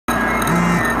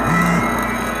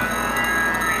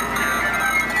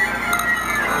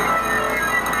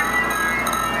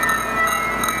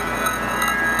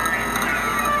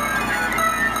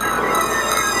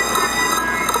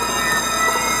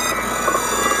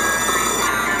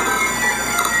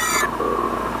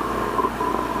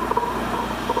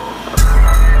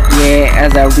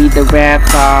as I read the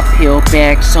raps, I peel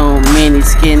back so many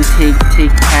skin tic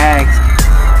tags.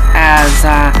 As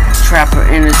I trap her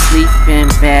in a sleeping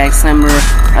bag, slam her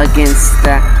against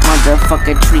that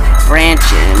motherfucker tree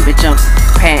branching. Bitch, I'm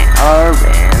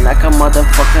pan-urban like a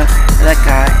motherfucker, like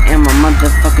I am a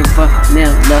motherfucking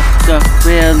vanilla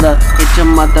gorilla. Hit your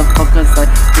motherfuckers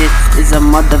like this is a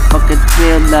motherfucking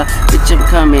thriller. Bitch, I'm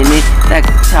coming in like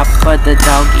top of the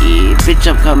doggy. Bitch,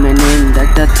 I'm coming in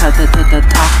like the top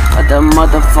of the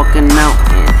motherfucking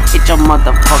mountain. Hit your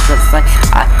motherfuckers like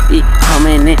I be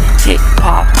coming in, hip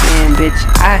poppin', bitch.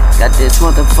 I got this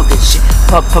motherfucking shit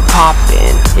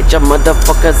poppin'. Hit your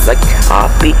motherfuckers like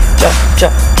I be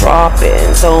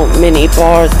dropping. So many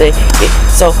bars, they get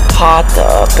so hot.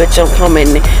 Bitch, I'm coming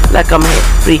in like I'm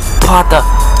Harry Potter.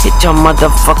 Hit your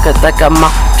motherfuckers like I'm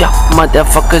out your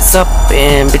motherfuckers up,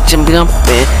 and bitch, I'm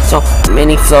jumping. So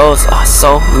many flows,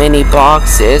 so many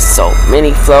boxes, so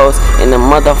many flows in the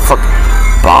motherfucker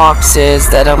boxes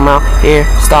that I'm out here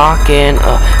stocking.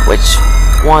 Which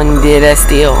one did I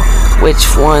steal? Which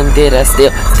one did I steal?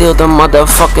 Steal the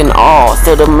motherfucking all,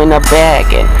 steal them in a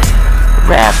bag and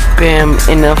wrap him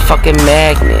in a fucking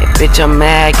magnet. Bitch, I'm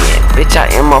magnet. Bitch, I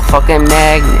am a fucking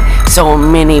magnet. So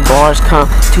many bars come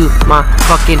to my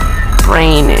fucking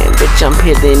brain, and bitch, I'm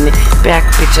hitting it back.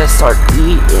 Bitch, I start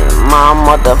eating my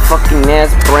motherfucking ass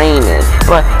brainin'.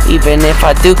 But even if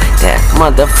I do that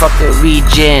motherfucker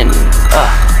regen,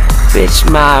 bitch,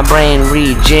 my brain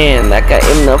regen like I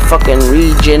am the fucking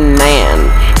regen man.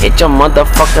 Hit your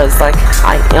motherfuckers like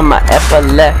I am a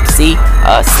epilepsy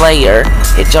slayer.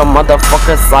 Hit your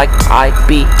motherfuckers like I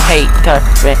be hater.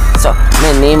 So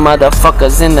many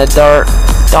motherfuckers in the dark.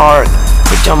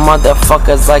 Hit your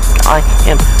motherfuckers like I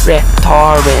am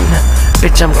retarded.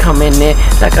 Bitch, I'm coming in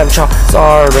like I'm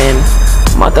Charizard.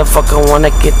 Motherfucker wanna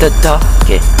get the duck,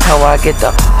 get how I get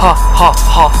the ha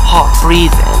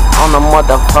breathing on the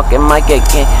motherfucking mic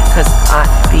again, cause I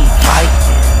be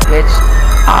fighting, bitch.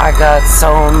 I got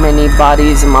so many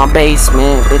bodies in my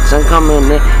basement, bitch. I'm coming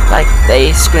in like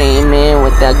they screaming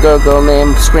with that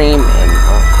gurgling screaming,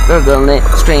 gurgling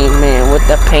screaming with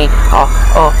the paint all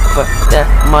over the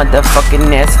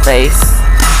motherfucking ass face.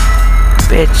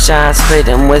 Bitch, I sprayed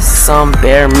him with some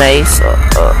bear mace.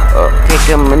 Kick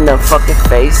him in the fucking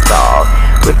face, dog.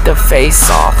 Rip the face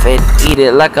off and eat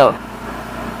it like a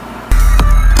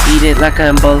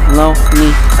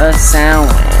bologna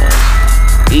sandwich.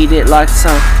 Eat it like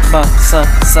some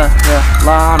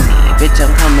salami. Bitch,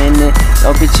 I'm coming in.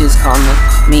 Yo, bitches calling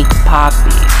me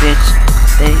Poppy. Bitch,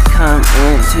 they come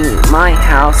into my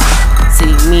house,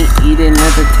 see me eating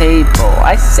at the table.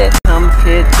 I said, come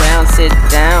sit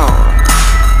down.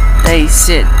 They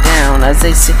sit down. As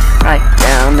they sit right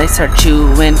down, they start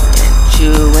chewing and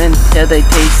chewing till they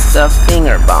taste the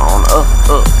finger bone.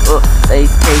 They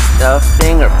taste the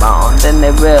finger bone. Then they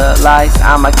realize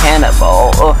I'm a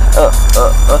cannibal.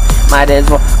 Might as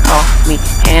well call me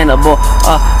Hannibal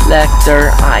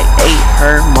Lecter. I ate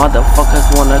her. Motherfuckers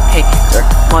wanna cake her.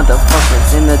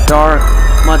 Motherfuckers in the dark.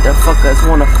 Motherfuckers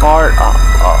wanna fart.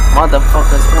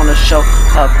 Motherfuckers wanna show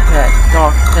up at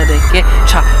dark till they get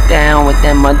shot down with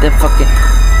that motherfucking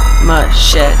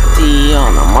machete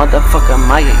on a motherfucking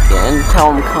mic again.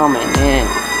 Tell them coming in,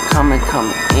 coming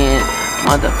in.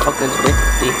 Motherfuckers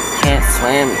really can't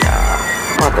swim, y'all.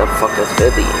 Motherfuckers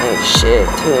really ain't shit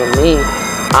to me.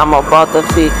 I'm about to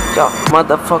feed y'all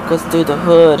motherfuckers through the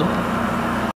hood.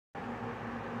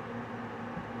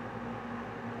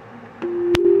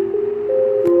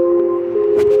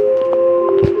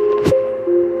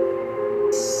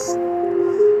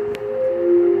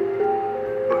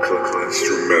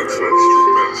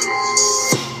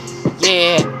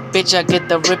 Yeah, bitch, I get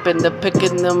the ripping, the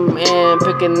picking them and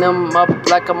picking them up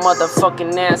like a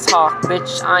motherfucking ass hawk.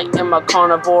 Bitch, I am a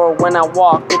carnivore when I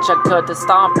walk. Bitch, I cut the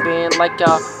stomping like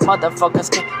a motherfuckers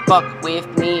can fuck with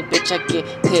me. Bitch, I get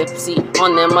tipsy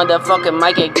on that motherfucking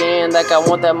mic again, like I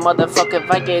want that motherfucking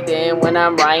Vicodin when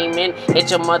I'm rhyming. Hit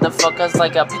your motherfuckers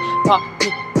like a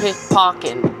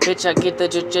pickpocketing. Bitch, I get the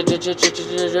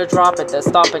drop it, the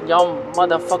stomping. Y'all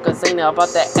motherfuckers ain't about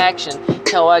that action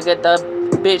till I get the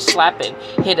bitch slapping.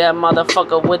 Hit that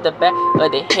motherfucker with the back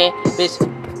of the head, bitch.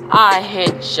 I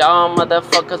hit y'all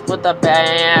motherfuckers with the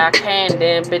backhand,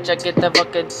 then bitch, I get the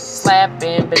fucking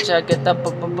slapping. Bitch, I get the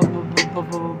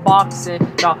boxing,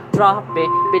 y'all drop it.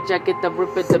 Bitch, I get the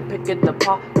ripping, the picking the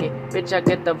pocket. Bitch, I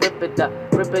get the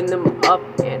ripping them up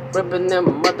and ripping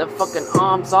them motherfucking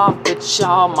arms off. Bitch,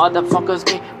 y'all motherfuckers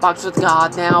get boxed with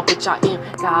God now. Bitch, I am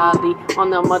godly on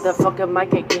the motherfucking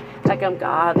mic again, like I'm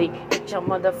godly. Bitch,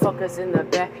 y'all motherfuckers in the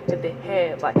back of the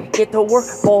head. Like, get to work,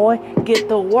 boy. Get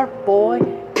to work, boy.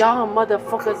 Y'all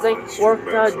motherfuckers ain't worked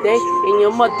a day in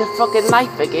your motherfucking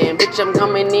life again. Bitch, I'm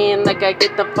coming in like I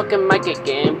get the fucking mic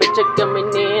again. Bitch, I'm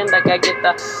coming in like I get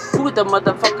the... Who the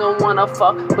motherfucker wanna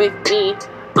fuck with me?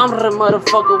 I'm the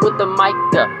motherfucker with the mic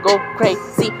to go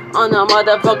crazy on the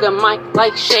motherfucking mic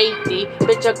like shady.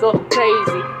 Bitch, I go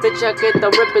crazy. Bitch, I get the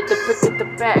rip it, the pick it, the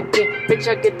back it. Bitch,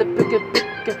 I get the pick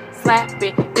it, slap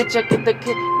it. Bitch, I get the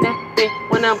kidnap it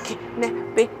when I'm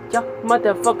kidnapping y'all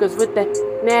motherfuckers with that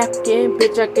napkin.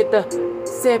 Bitch, I get the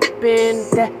sipping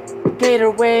that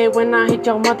Gatorade when I hit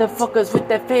y'all motherfuckers with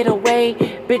that fadeaway.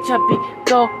 Bitch, I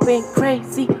be going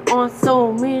crazy on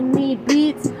so many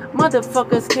beats.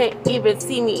 Motherfuckers can't even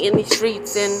see me in these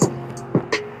streets. And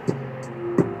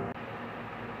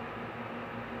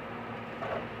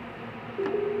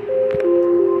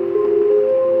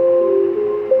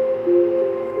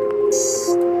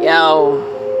yo,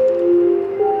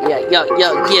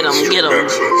 get 'em.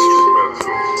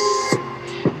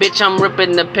 Bitch, I'm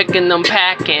ripping the picking them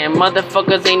packing.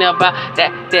 Motherfuckers ain't about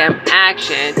that damn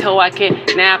action. Till I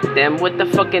kidnap them with the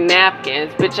fucking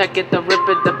napkins. Bitch, I get the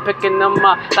ripping, the picking them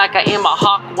up like I am a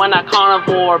hawk when I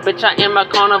carnivore. Bitch, I am a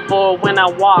carnivore when I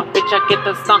walk. Bitch, I get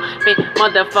the stomping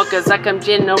motherfuckers like I'm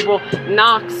General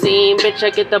Noxine. Bitch,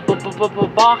 I get the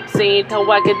boxing.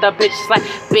 Till I get the bitch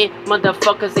slapping.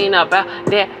 Motherfuckers ain't about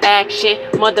that action.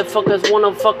 Motherfuckers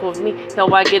wanna fuck with me.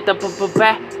 Till I get the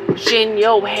back. Shin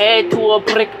your head to a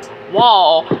brick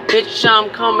wall. Bitch, I'm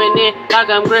coming in like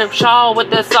I'm Grimshaw with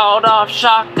the sawed-off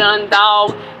shotgun,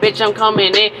 dog. Bitch, I'm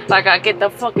coming in like I get the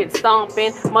fucking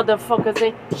stomping. Motherfuckers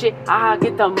ain't shit, I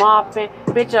get the mopping.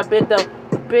 Bitch, I get the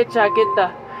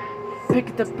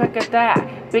pick of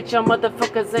that. Bitch, your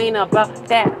motherfuckers ain't about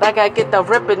that. Like I get the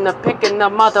ripping, the picking the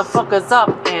motherfuckers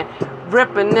up and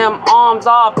ripping them arms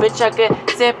off. Bitch, I get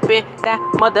sipping that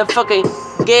motherfucking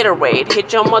Gatorade.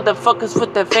 Hit your motherfuckers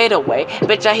with the fadeaway.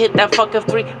 Bitch, I hit that fucking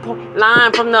 3-point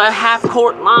line from the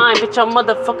half-court line. Bitch, I'm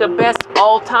motherfucking best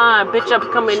all time. Bitch, I'm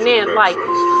coming in like,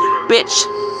 bitch,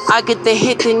 I get the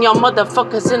hit in y'all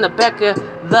motherfuckers in the back of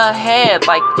the head.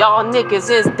 Like, y'all niggas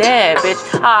is dead, bitch.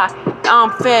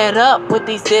 I'm fed up with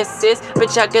these disses.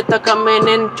 Bitch, I get the coming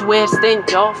in twisting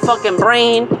your fucking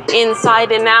brain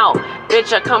inside and out.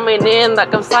 Bitch, I'm coming in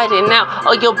like I'm sliding out.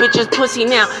 Oh, your bitch is pussy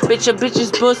now. Bitch, your bitch's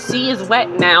pussy is wet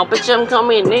now. Bitch, I'm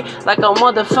coming in like a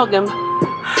motherfucking...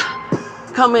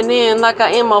 Coming in like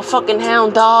I am a fucking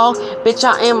hound dog. Bitch,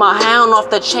 I am a hound off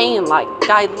the chain. Like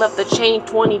I left the chain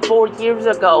 24 years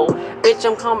ago. Bitch,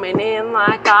 I'm coming in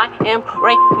like I am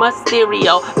Rey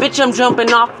Mysterio. Bitch, I'm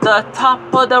jumping off the top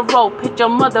of the rope. Hit your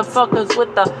motherfuckers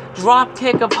with the drop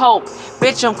kick of hope.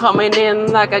 Bitch, I'm coming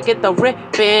in like I get the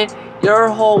ripping. Your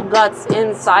whole guts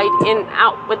inside and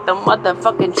out with the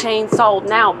motherfucking chainsaw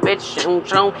now, bitch.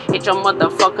 Hit your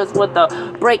motherfuckers with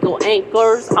the breakable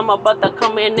anchors. I'm about to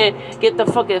come in and get the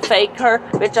fucking faker.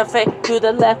 Bitch, I fake to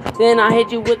the left, then I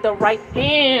hit you with the right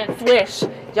hand swish.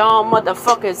 Y'all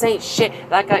motherfuckers ain't shit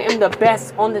like I am the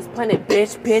best on this planet,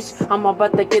 bitch. I'm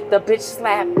about to get the bitch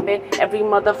slapping. Every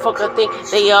motherfucker think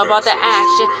they about the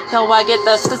action. Till I get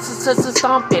the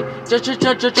stomping.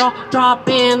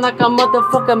 Dropping like a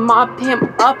motherfucking mob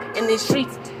him up in the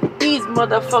streets. These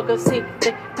motherfuckers see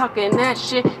they talking that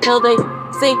shit till they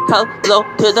say hello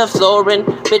to the flooring.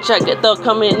 Bitch, I get the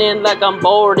coming in like I'm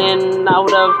boarding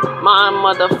out of my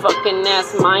motherfucking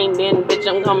ass minding. Bitch,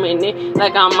 I'm coming in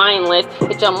like I'm mindless.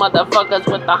 Hit your motherfuckers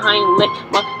with the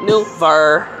Heimlich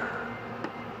maneuver.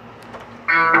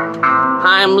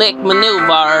 Heimlich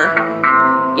maneuver.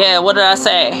 Yeah, what did I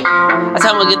say? I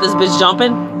said I'm gonna get this bitch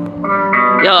jumping.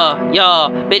 Yo,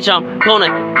 bitch, I'm gonna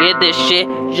get this shit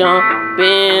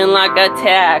jumping like a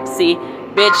taxi.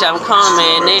 Bitch, I'm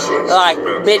coming in like,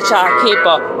 bitch, I keep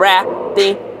a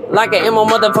rapping like I am a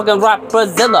motherfucking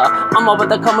rapperzilla. I'm about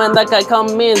to come in like I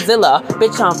come in Zilla.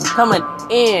 Bitch, I'm coming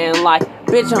in like,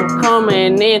 bitch, I'm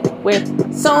coming in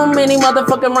with so many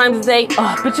motherfucking rhymes today.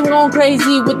 Bitch, I'm going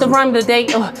crazy with the rhyme today.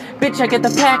 Bitch, I get the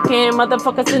packing,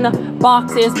 motherfuckers in the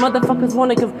boxes. Motherfuckers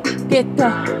wanna get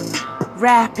the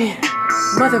rapping.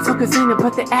 Motherfuckers ain't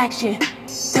about the action.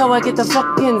 Till I get the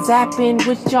fucking zapping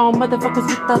with y'all motherfuckers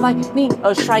with the lightning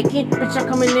striking. Bitch, I'm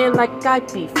coming in like I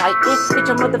be fighting. Hit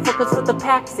your motherfuckers with the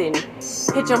packs in.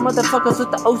 Hit your motherfuckers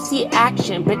with the OC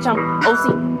action. Bitch, I'm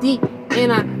OCD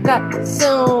and I got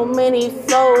so many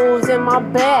flows in my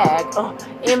bag.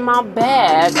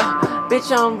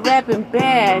 Bitch, I'm rapping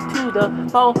bad to the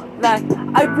bone like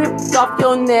I ripped off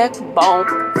your neck bone,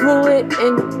 threw it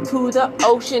into the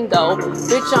ocean though.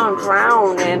 Bitch, I'm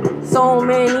drowning. So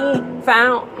many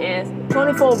fountains,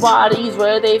 24 bodies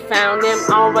where they found him.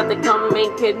 I'm about to come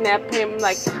and kidnap him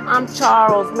like I'm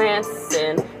Charles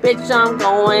Manson. Bitch, I'm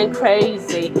going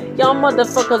crazy. Y'all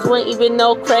motherfuckers wouldn't even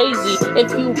know crazy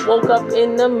if you woke up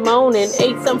in the morning,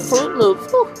 ate some Fruit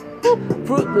Loops. Ooh, ooh,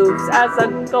 Fruit Loops as I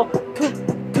go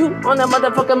on the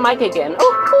motherfucking mic again.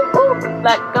 Ooh, ooh, ooh,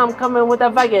 like I'm coming with a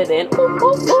Vicodin. Ooh,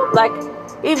 ooh, ooh, like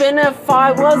even if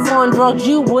I was on drugs,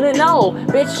 you wouldn't know.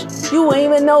 Bitch, you wouldn't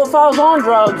even know if I was on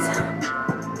drugs.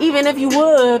 Even if you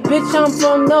would, bitch, I'm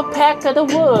from the pack of the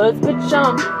woods. Bitch,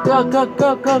 I'm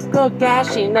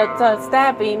gashing,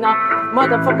 stabbing.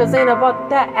 Motherfuckers ain't about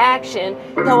that action.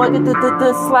 Till I get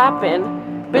the slapping.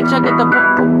 Bitch, I get the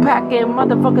packing.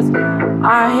 Motherfuckers,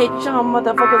 I hate y'all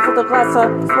motherfuckers with a glass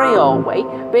of spray away.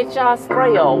 Bitch, I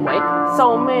spray away.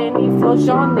 So many flows,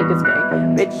 y'all niggas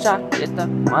gay. Bitch, I get the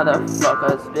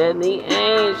motherfuckers really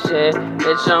ain't shit.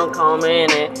 Bitch, I'm coming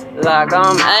in like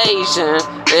I'm Asian.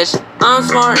 Bitch, I'm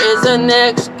smart as the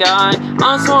next guy.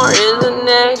 I'm smart as the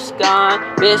next guy.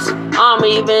 Bitch, I'm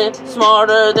even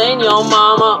smarter than your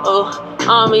mama. Ooh,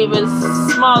 I'm even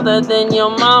smarter than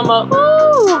your mama.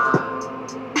 Ooh.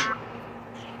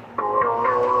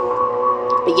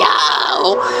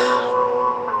 Yo,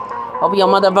 hope y'all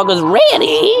motherfuckers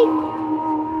ready.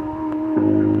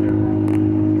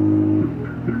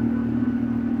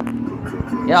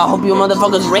 Y'all hope you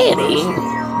motherfuckers ready.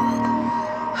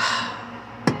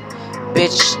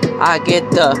 Bitch, I get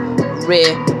the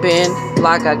ribbon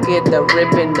like I get the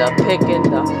ribbon, the picking,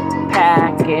 the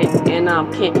packet, and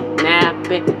I'm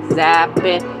kidnapping,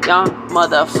 zapping. Y'all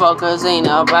motherfuckers ain't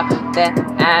about that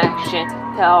action.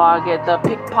 Till I get the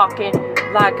pickpocket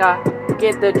like I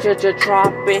get the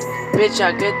dropping. Bitch,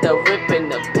 I get the ripping,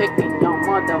 the picking. Y'all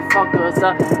motherfuckers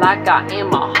up like I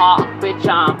am a hawk. Bitch,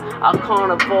 I'm a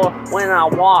carnivore when I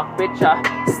walk. Bitch, I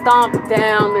stomp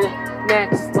down the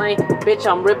next lane. Bitch,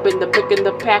 I'm ripping the picking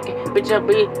the packing. Bitch, I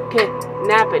be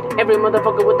kidnapping every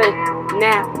motherfucker with a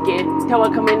napkin. Till I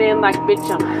coming in like bitch,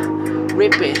 I'm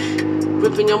ripping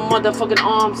your motherfucking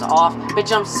arms off.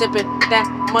 Bitch, I'm sipping that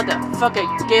motherfucker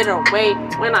get away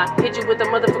when I hit you with the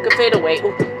motherfucking fade away.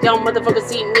 Ooh, y'all motherfuckers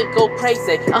see me go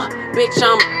crazy. Bitch,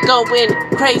 I'm going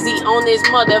crazy on this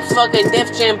motherfucking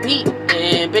Def Jam beat.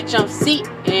 And bitch, I'm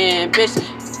seating. Bitch,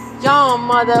 y'all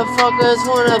motherfuckers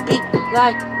wanna be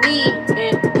like me.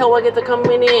 And till I get to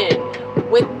coming in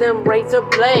with them razor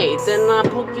blades, and I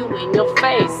poke you in your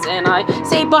face, and I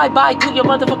say bye-bye to your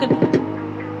motherfucking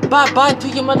bye-bye to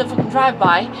your motherfucking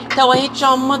drive-by. Till I hit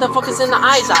y'all motherfuckers in the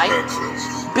eyes,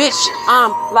 bitch,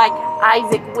 I'm like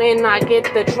Isaac when I get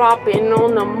the dropping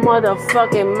on the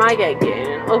motherfucking mic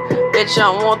again. Oh, bitch, I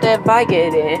want that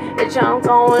Vicodin. Bitch, I'm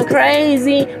going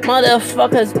crazy.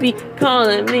 Motherfuckers be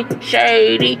calling me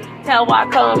shady. Till I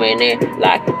coming in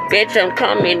like, bitch, I'm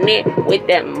coming in with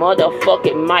that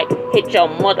motherfucking mic. Hit your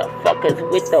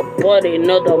motherfuckers with the button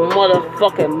of the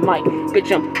motherfucking mic.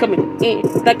 Bitch, I'm coming in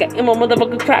like I am a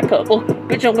motherfucking cracker. Oh,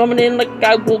 bitch, I'm coming in like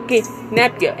I will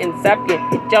kidnap you and zap you.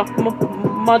 Hit your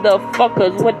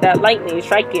motherfuckers with that lightning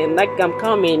striking like I'm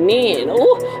coming in.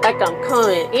 Ooh, like I'm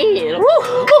coming in. Ooh,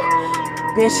 ooh.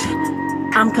 Bitch,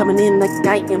 I'm coming in like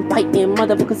I am biting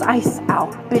motherfuckers ice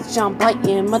out. Bitch, I'm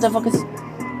biting motherfuckers.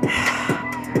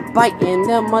 Biting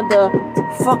the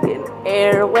motherfucking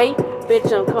airway.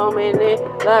 Bitch, I'm coming in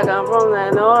like I'm from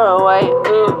that Norway.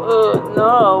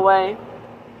 Norway.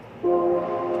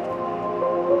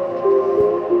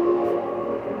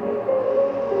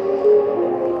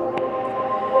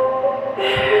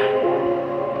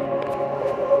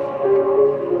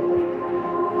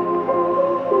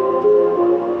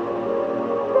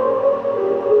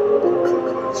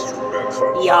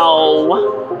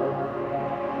 Yo.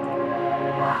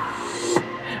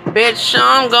 Bitch,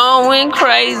 I'm going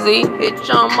crazy. Bitch,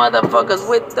 I'm motherfuckers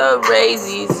with the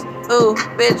raisies. Ooh,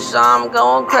 bitch, I'm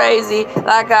going crazy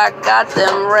like I got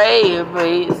them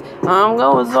rabies. I'm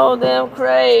going so damn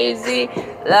crazy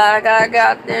like I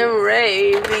got them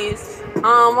rabies.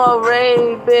 I'm a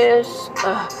rapist.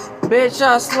 Bitch,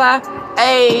 I slap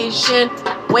Asian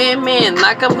women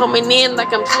like I'm coming in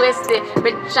like I'm twisted.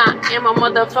 Bitch, I am a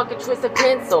motherfucking twisted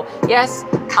pencil. Yes,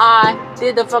 I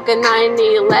did the fucking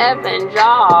 9/11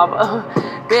 job.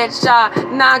 Bitch, I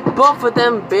knocked both of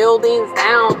them buildings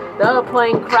down. The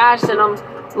plane crashed and I'm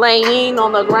laying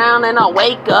on the ground and I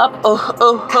wake up.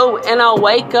 And I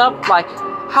wake up like,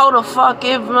 how the fuck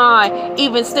am I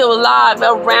even still alive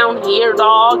around here,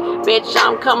 dog? Bitch,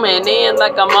 I'm coming in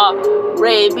like I'm a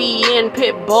Arabian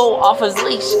pit bull off his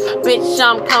leash. Bitch,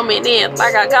 I'm coming in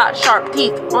like I got sharp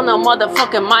teeth on the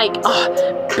motherfucking mic.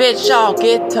 Bitch, y'all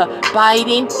get to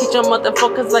biting. Hit your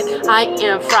motherfuckers like I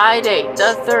am Friday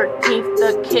the 13th,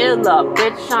 the killer.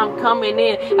 Bitch, I'm coming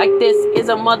in like this is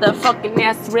a motherfucking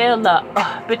ass thriller.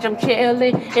 Bitch, I'm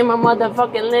chilling in my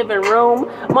motherfucking living room.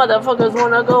 Motherfuckers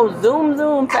wanna go zoom,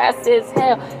 zoom fast as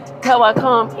hell. Till I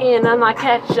come in and I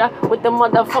catch ya with the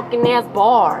motherfucking ass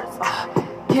bars.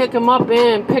 Kick 'em up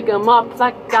and pick 'em up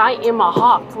like I am a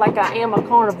hawk, like I am a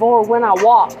carnivore when I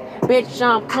walk. Bitch,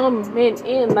 I'm coming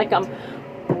in like I'm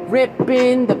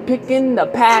ripping the picking the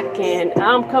packing.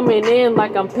 I'm coming in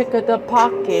like I'm picking the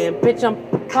pocket. Bitch, I'm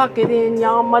pocketing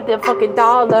y'all motherfucking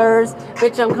dollars.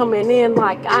 Bitch, I'm coming in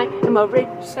like I am a rich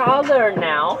scholar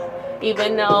now.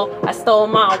 Even though I stole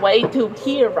my way to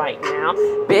here right now.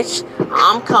 Bitch,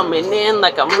 I'm coming in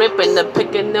like I'm ripping the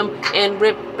picking them and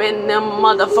ripping them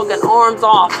motherfucking arms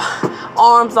off.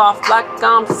 Arms off like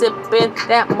I'm sipping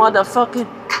that motherfucking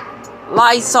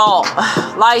Lysol,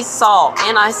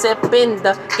 and I sip in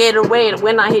the Gatorade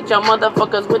when I hit y'all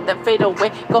motherfuckers with the fadeaway.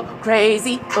 Go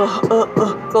crazy,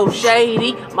 go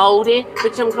shady, molding.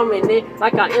 Bitch, I'm coming in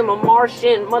like I am a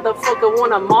Martian. Motherfucker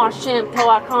want a Martian till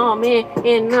I come in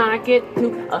and I get to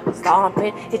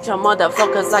stomping. Hit y'all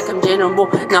motherfuckers like I'm General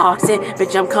Noxon.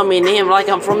 Bitch, I'm coming in like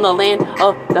I'm from the land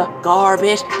of the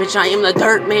garbage. Bitch, I am the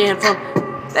dirt man from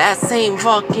that same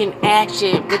fucking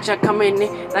action. Bitch, I coming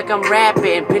in like I'm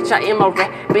rapping. Bitch, I am a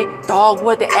rapping dog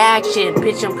with the action.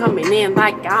 Bitch, I'm coming in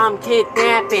like I'm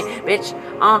kidnapping. Bitch,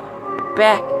 I'm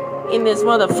back in this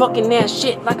motherfucking ass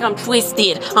shit like I'm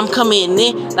twisted. I'm coming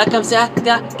in like I'm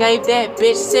gave that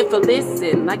bitch syphilis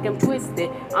and like I'm twisted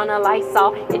on a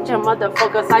Lysol. Hit your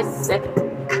motherfuckers, I said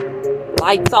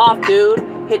lights off, dude.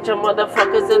 Hit your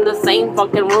motherfuckers in the same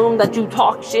fucking room that you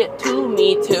talk shit to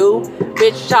me to.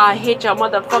 Bitch, I hit your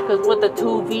motherfuckers with a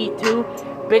 2v2.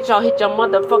 Bitch, I'll hit your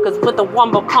motherfuckers with a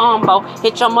wombo combo.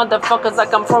 Hit your motherfuckers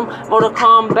like I'm from Mortal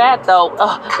Kombat though.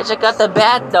 Bitch, I got the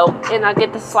bat though. And I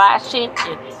get the slashing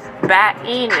and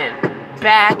batting and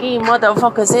bagging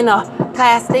motherfuckers in a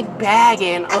plastic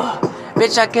bagging.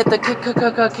 Bitch, I get the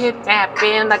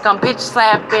kidnapping like I'm bitch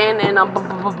slapping and I'm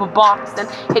boxing.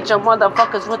 Hit your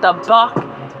motherfuckers with a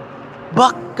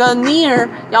Buccaneer,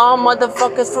 y'all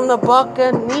motherfuckers from the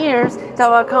Buccaneers.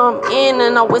 Till I come in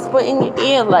and I whisper in your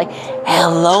ear like,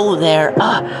 hello there.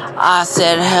 I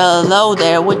said, hello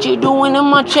there. What you doing in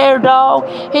my chair, dog?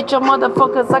 Hit your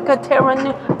motherfuckers like a terra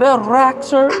new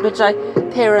Veraxer. Bitch, I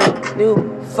terra new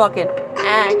fucking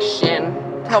action.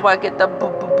 Till I get the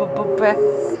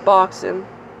boxing.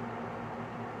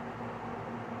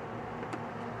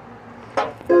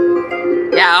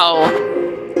 Yo.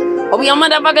 Oh, y'all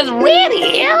motherfuckers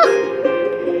ready, yeah?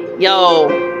 Yo.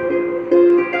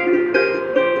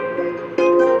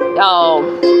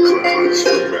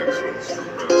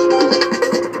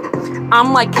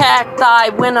 I'm like cacti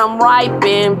when I'm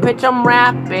ripening. Bitch, I'm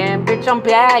rapping. Bitch, I'm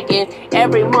bagging.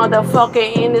 Every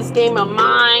motherfucker in this game of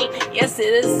mine. Yes,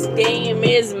 this game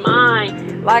is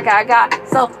mine. Like I got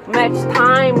so much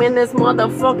time in this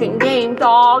motherfucking game,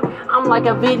 dog. I'm like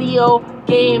a video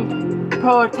game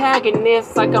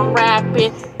protagonist, like I'm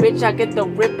rapping. Bitch, I get the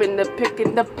ripping, the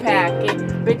picking, the packing.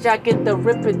 Bitch, I get the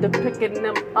ripping, the picking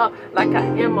them up like I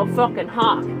am a fucking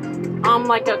hawk. I'm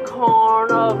like a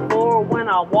carnivore when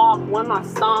I walk, when I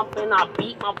stomp and I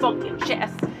beat my fucking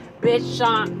chest. Bitch,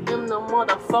 I am the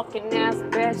motherfucking ass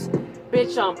bitch.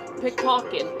 Bitch, I'm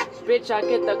pickpocketing. Bitch, I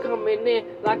get the coming in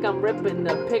like I'm ripping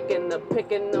the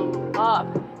picking them up.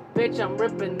 Bitch, I'm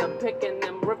ripping the picking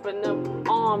them, ripping them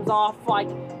arms off like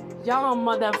y'all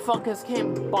motherfuckers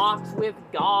can't box with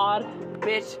God.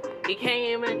 Bitch, you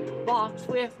came and box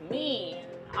with me.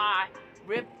 I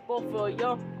rip both of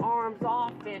your arms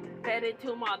off and fed it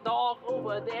to my dog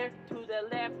over there to the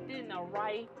left and the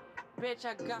right. Bitch,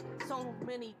 I got so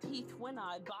many teeth when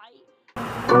I bite.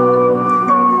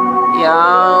 Yo.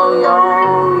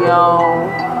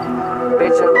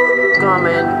 Bitch, I'm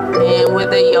coming in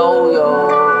with a yo-yo.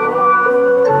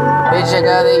 Bitch, I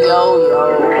got a yo-yo.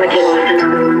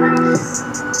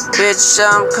 Bitch,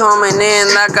 I'm coming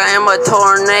in like I am a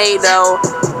tornado.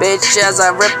 Bitch, as I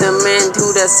rip them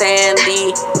into the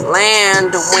sandy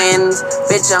land winds.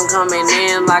 Bitch, I'm coming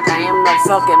in like I am the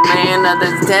fucking man of the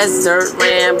desert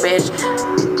land, bitch.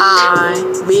 I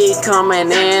be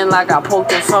coming in like I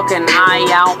poked your fucking eye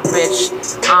out, bitch.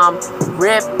 I'm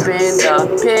ripping the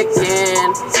picking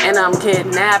and I'm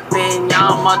kidnapping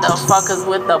y'all motherfuckers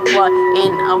with the blood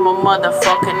in of a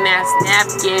motherfucking ass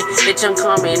napkin. Bitch, I'm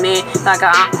coming in like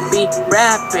I be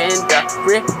rapping the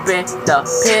ripping the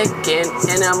picking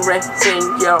and I'm ripping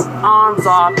your arms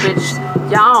off, bitch.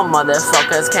 Y'all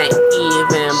motherfuckers can't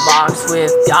even box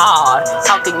with God.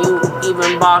 How can you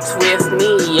even box with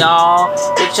me, y'all?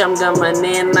 Bitch, I'm coming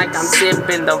in like I'm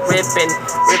sipping the ripping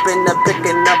the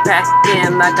picking the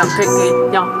packing like I'm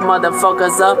picking y'all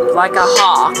motherfuckers up like a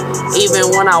hawk.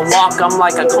 Even when I walk, I'm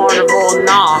like a carnival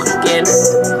knocking.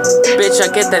 Bitch,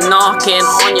 I get the knocking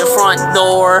on your front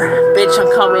door. Bitch, I'm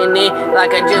coming in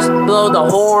like I just blow the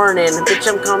horn. And bitch,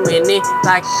 I'm coming in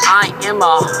like I am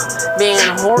a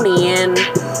Van Hornian.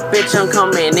 Bitch, I'm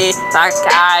coming in like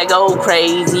I go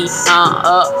crazy.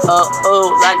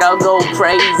 Like I go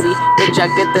crazy. Bitch, I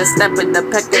get the stepping, the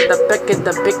pecking, the picking,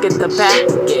 the picking, the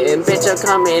packing. Bitch, I'm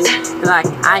coming like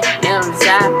I am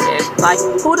zapping. Like,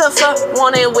 who the fuck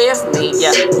want it with me?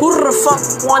 Yeah, who the fuck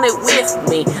want it with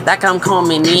me? Like I'm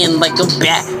coming in like a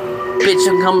bat. Bitch,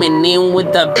 I'm coming in with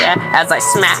the bat as I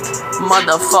smack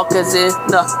motherfuckers in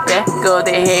the back of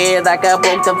the head like I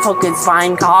broke the fucking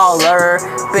spine collar.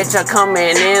 Bitch, I'm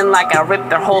coming in like I ripped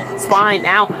their whole spine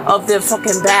out of their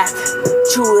fucking back.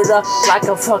 Chew it up like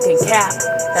a fucking cap.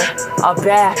 A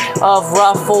bag of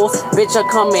ruffles. Bitch, I'm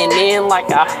coming in like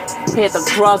I hit the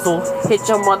gruzzle. Hit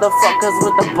your motherfuckers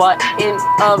with the butt end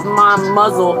of my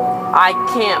muzzle. I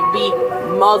can't be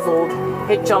muzzled.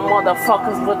 Hit your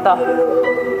motherfuckers with the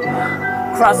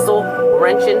crustle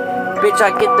wrenching. Bitch,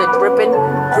 I get the dripping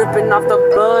off the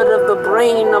blood of the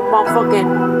brain of my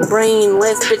fucking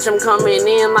brainless. Bitch, I'm coming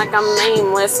in like I'm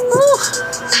nameless.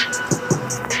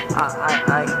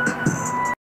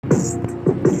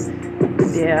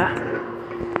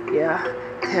 Yeah,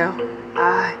 till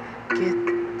I get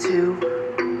to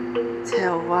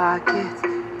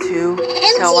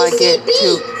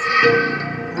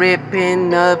ripping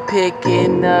the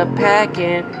picking the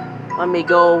packing. Let me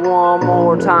go one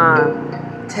more time.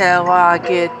 Till I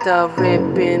get the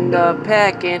ripping the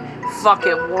packing. Fuck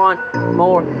it one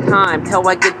more time. Till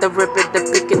I get the ripping, the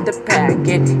picking, the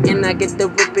packing. And I get the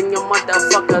ripping your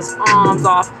motherfuckers' arms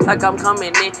off. Like I'm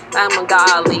coming in, I'm a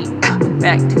golly.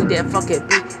 Back to that fucking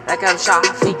beat, like I'm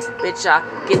Shafi. Bitch, I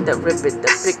get the ripping, the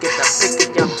picking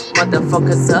your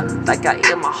motherfuckers up. Like I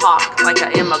am a hawk, like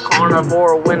I am a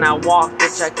carnivore when I walk.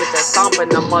 Bitch, I get the stomping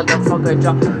the motherfucker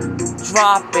jaw.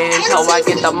 Dropping till I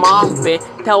get the mopping,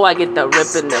 till I get the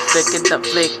ripping, the flicking, the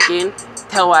flicking,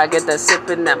 till I get the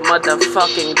sipping that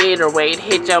motherfucking Gatorade.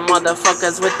 Hit your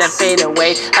motherfuckers with that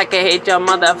fadeaway, like I hit your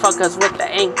motherfuckers with the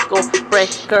ankle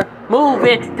breaker.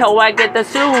 Moving till I get the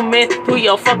zooming to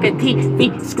your fucking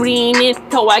TV screening,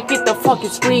 till I get the fucking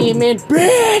screaming.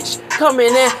 Bitch,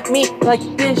 coming at me like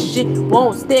this shit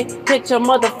won't stick. Hit your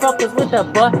motherfuckers with the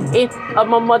butt end of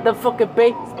my motherfucking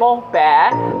baseball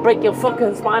bat. Break your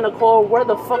fucking spinal cord, where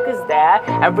the fuck is that?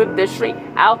 I rip the straight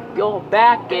out your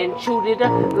back and shoot it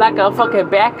up like a fucking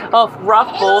back of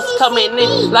ruffles. Coming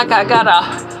in like I got a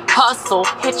hustle.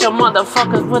 Hit your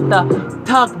motherfuckers with the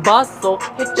tug bustle.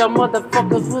 Hit your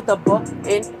motherfuckers with the butt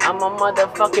end of my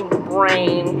motherfucking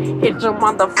brain. Hit your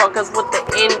motherfuckers with the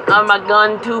end of my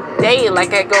gun today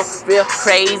like I go real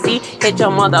crazy. Hit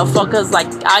your motherfuckers like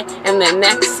I am the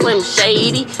next Slim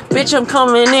Shady. Bitch, I'm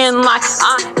coming in like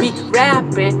I be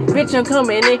rapping. Bitch, I'm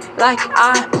coming in like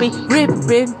I be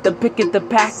ripping the picking, the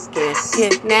packing,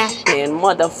 kidnapping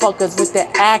motherfuckers with the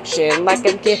action like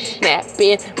I'm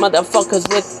kidnapping motherfuckers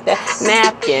with the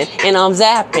napkin. And I'm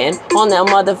zapping on that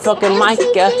motherfucking mic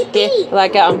again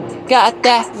like I'm got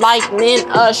that lightning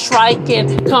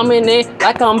striking. Coming in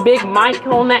like I'm Big Mike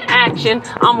on the action.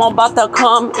 I'm about to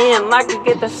come in like I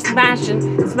get the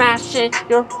smashing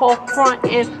your whole front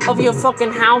end of your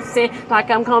fucking house in like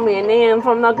I'm coming in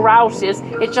from the grouses.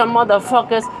 Hit your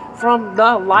motherfuckers from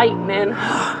the lightning.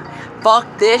 Fuck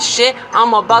this shit,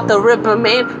 I'm about to rip a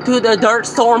man to the dirt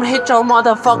storm. Hit your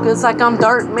motherfuckers like I'm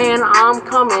dirt man. I'm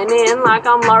coming in like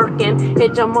I'm lurking.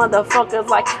 Hit your motherfuckers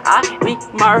like I be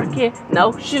murking.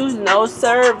 No shoes, no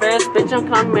service. Bitch, I'm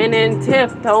coming in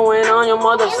tiptoeing on your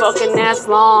motherfucking ass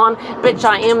lawn. Bitch,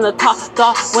 I am the top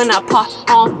dog when I pop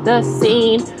on the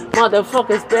scene.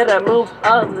 Motherfuckers better move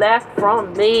a left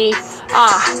from me.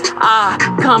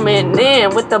 Coming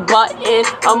in with the button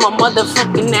of my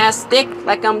motherfucking ass stick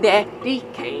like I'm Daddy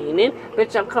Kanan.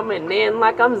 Bitch, I'm coming in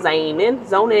like I'm zaning,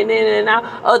 zoning in and out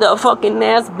of the fucking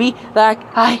ass beat like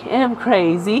I am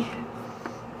crazy.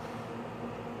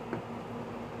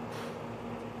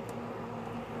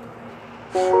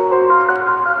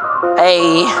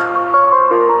 Hey,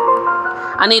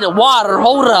 I need a water.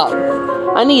 Hold up.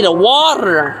 I need a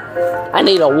water. Y'all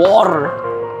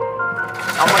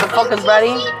motherfuckers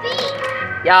ready?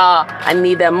 Yeah, I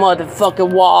need that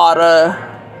motherfucking water.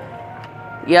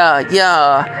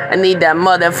 Yeah, I need that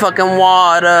motherfucking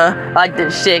water. Like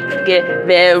the shit get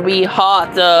very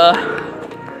hot.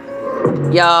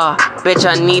 Yeah, bitch,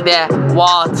 I need that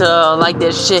water. Like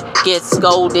this shit gets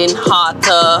golden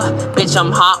hotter. Bitch,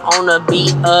 I'm hot on the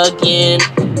beat again.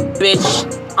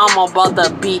 Bitch, I'm about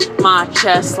to beat my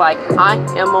chest like I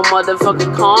am a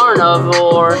motherfucking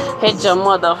carnivore. Hit your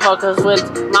motherfuckers with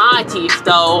my teeth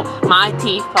though. My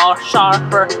teeth are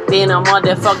sharper than a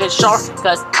motherfucking shark,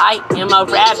 cause I am a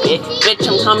rabbit. Bitch,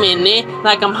 I'm coming in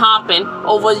like I'm hopping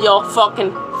over your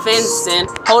fucking fencing.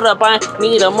 Hold up, I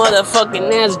need a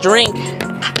motherfucking ass drink.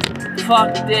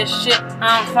 Fuck this shit,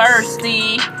 I'm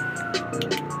thirsty.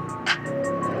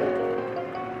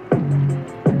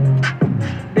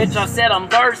 Bitch, I said I'm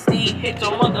thirsty. Hit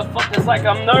your motherfuckers like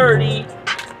I'm nerdy.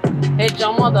 Hit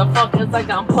your motherfuckers like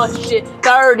I'm pushing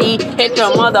 30. Hit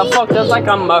your motherfuckers like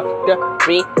I'm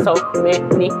murdering so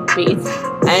many beats.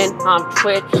 And I'm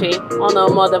twitching on the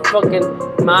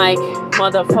motherfucking mic.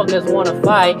 Motherfuckers wanna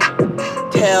fight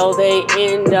till they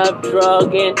end up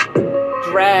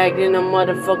dragged in the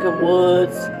motherfucking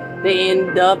woods. They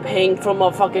end up hanging from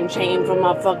a fucking chain from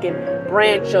a fucking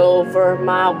branch over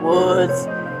my woods.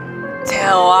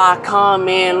 Till I come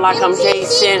in like I'm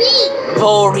Jason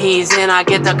Voorhees, and I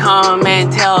get to come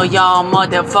and tell y'all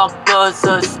motherfuckers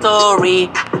a story.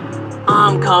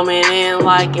 I'm coming in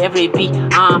like every beat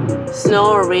I'm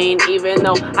snoring, even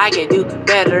though I can do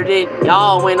better than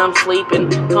y'all when I'm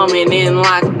sleeping. Coming in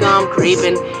like I'm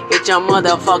creeping. Hit your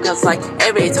motherfuckers like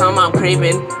every time I'm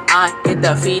creeping. I get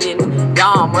defeated.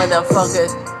 Y'all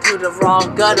motherfuckers to the raw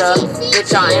gutter.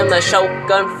 Bitch, I am the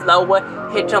shotgun flower.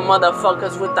 Hit your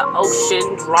motherfuckers with the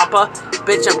ocean dropper.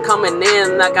 Bitch, I'm coming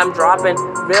in like I'm dropping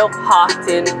real hot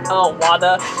in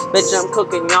water. Bitch, I'm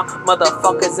cooking y'all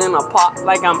motherfuckers in a pot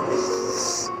like I'm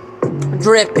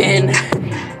dripping.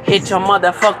 Hit your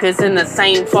motherfuckers in the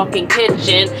same fucking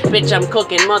kitchen. Bitch, I'm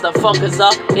cooking motherfuckers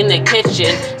up in the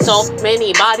kitchen. So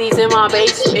many bodies in my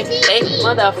basement. Hey,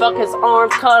 motherfuckers'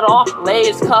 arms cut off,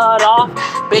 legs cut off.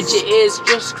 Bitch, it is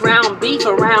just ground beef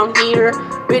around here.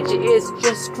 Bitch, it is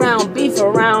just ground beef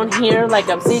around here. Like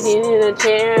I'm sitting in a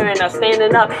chair and I'm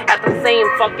standing up at the same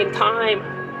fucking time.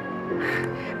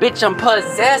 Bitch, I'm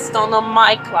possessed on the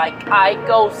mic like I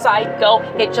go psycho.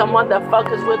 Hit your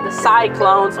motherfuckers with the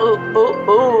cyclones. Ooh,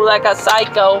 ooh, ooh, like a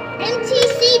psycho.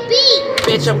 NTCB.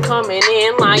 Bitch, I'm coming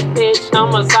in like, bitch,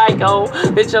 I'm a psycho.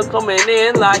 Bitch, I'm coming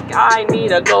in like I need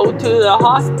to go to the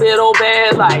hospital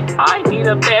bed. Like I need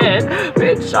a bed.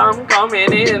 Bitch, I'm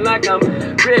coming in like I'm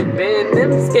ripping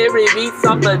them scary beats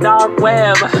off the dark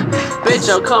web. Bitch,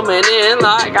 I'm coming in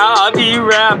like I'll be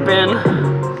rapping.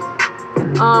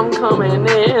 I'm coming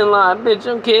in like, bitch,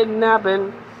 I'm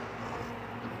kidnapping.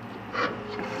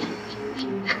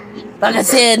 Like I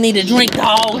said, need a drink,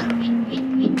 dog.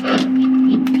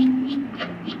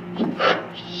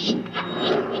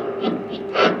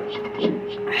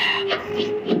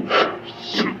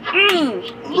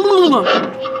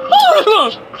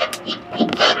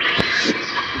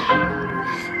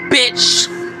 Bitch.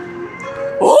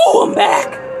 Oh, I'm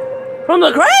back from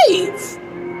the grave.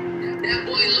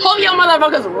 Hope y'all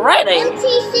motherfuckers ready.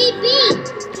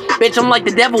 NTCB. Bitch, I'm like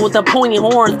the devil with the pointy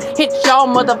horns. Hit y'all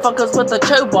motherfuckers with the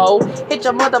chobo. Hit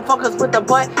your motherfuckers with the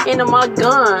butt into my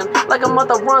gun. Like a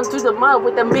mother run through the mud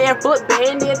with the barefoot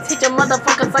bandits. Hit your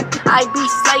motherfuckers like I be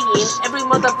saying. Every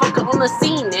motherfucker on the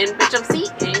scene. And bitch, I'm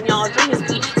seeing y'all dreams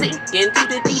be sinking to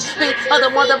the deep end.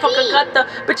 Other motherfucker got the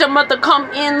bitch, I'm about to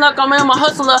come in like I'm a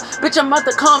hustler. Bitch, I'm about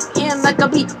to come in like I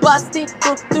be busting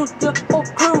through your whole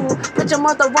crew. Bitch, I'm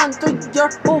about to run through your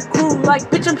whole crew. Like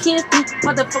bitch, I'm here through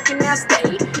motherfucking ass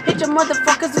day. Hit your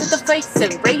motherfuckers with the face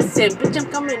and racing. Bitch, I'm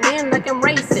coming in like I'm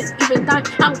racing. Even though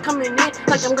I'm coming in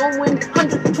like I'm going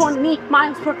 120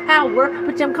 miles per hour.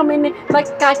 Bitch, I'm coming in like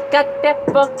I got that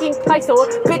fucking Chrysler.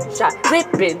 Bitch, I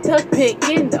ripping the pick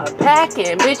in the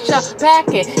packing. Bitch, I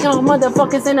packing. Y'all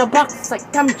motherfuckers in a box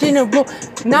like I'm General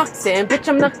Knoxin. Bitch,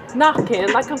 I'm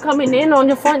knocking like I'm coming in on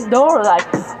your front door. Like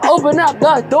open up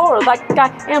the door like I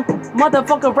am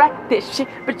motherfucker rap this shit.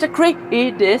 Bitch, I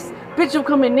created this. Bitch, I'm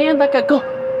coming in like I go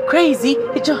crazy.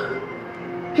 Hit your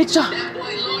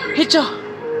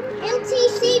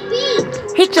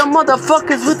NTCB. hit your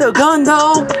motherfuckers with a gun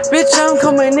though. Bitch, I'm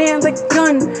coming in like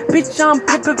gun. Bitch, I'm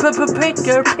pick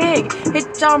your pig.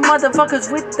 Hit y'all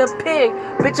motherfuckers with the pig.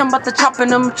 Bitch, I'm about to chopping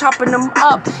them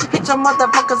up. Hit your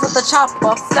motherfuckers with the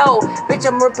chopper. So, bitch,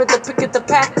 I'm ripping the pick at the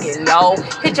packet, yo.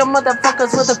 Hit your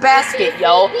motherfuckers with a basket,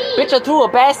 yo. Bitch, I threw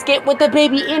a basket with the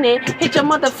baby in it. Hit your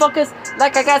motherfuckers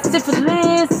like I got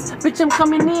syphilis. Bitch, I'm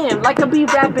coming in like I be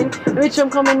rapping. Bitch,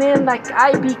 I'm coming in like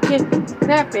I be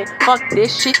kidnapping. Fuck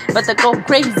this shit, but to go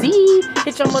crazy.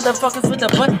 Hit your motherfuckers with the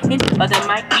button, but they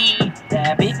might be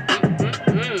dabbing.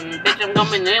 Bitch, I'm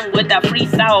coming in with that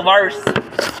freestyle verse.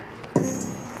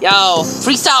 Yo,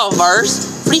 freestyle verse.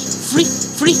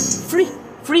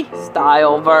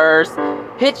 Freestyle verse.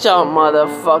 Hit your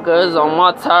motherfuckers on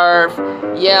my turf.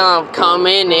 Yeah, I'm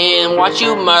coming in, watch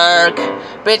you murk.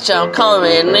 Bitch, I'm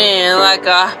coming in like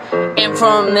I am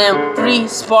from them 3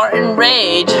 Spartan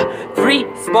rage. 3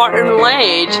 Spartan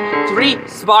rage. 3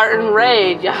 Spartan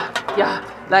rage. Yeah,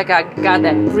 like I got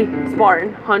that 3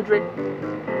 Spartan 100.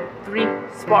 3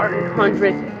 Spartan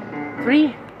 100.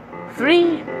 3,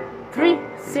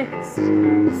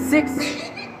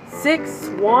 6,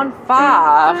 1,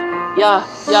 5. Yeah,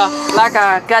 like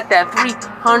I got that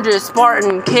 300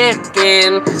 Spartan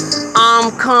kicking.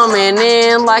 I'm coming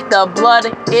in like the blood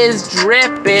is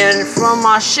dripping from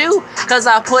my shoe, cause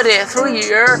I put it through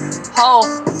your whole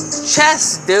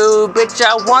chest, dude. Bitch,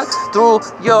 I went through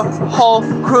your whole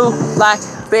crew like,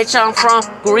 bitch, I'm from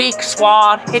Greek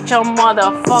squad. Hit your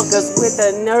motherfuckers with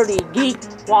a nerdy geek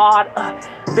squad.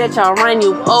 Bitch, I ran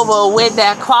you over with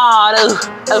that quad.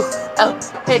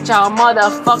 Hit y'all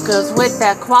motherfuckers with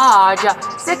that quad.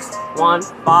 6, 1,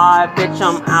 5. Bitch,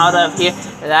 I'm out of here.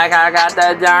 Like I got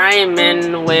the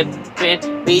diamond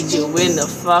whipping. Beat you in the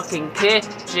fucking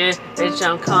kitchen. Bitch,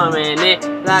 I'm coming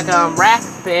in like I'm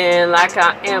rapping. Like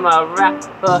I am a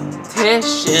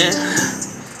repetition.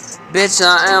 Bitch,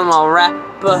 I am a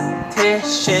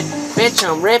repetition. Bitch,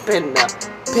 I'm ripping up,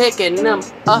 picking them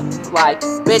up like,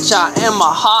 bitch, I am a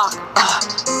hawk.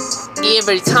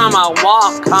 Every time I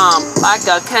walk, I'm like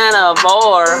a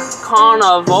carnivore.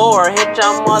 Hit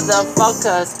your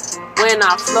motherfuckers when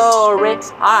I flourish.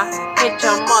 I hit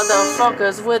your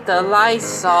motherfuckers with the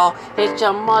Lysol. Hit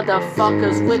your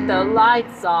motherfuckers with the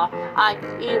Lysol. I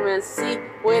even see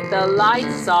with the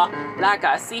Lysol, like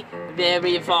I see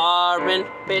very foreign.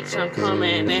 Bitch, I'm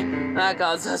coming in like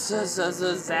a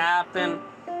zapping.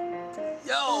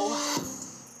 Yo.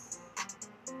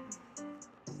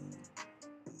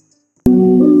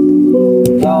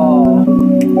 Yo,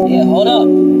 yeah, hold up.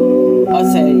 I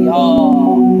said, yo,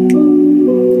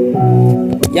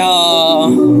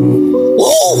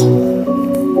 woo!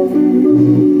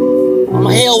 I'm a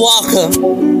hell walker.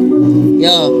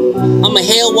 Yo, I'm a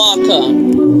hell walker.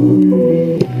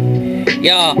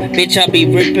 Yeah, bitch, I be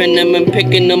ripping them and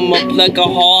picking them up like a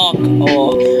hawk.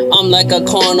 Oh, I'm like a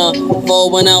carnivore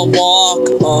when I walk.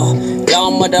 Oh,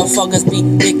 y'all motherfuckers be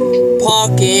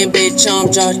pickpocketing. Bitch,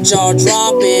 I'm jaw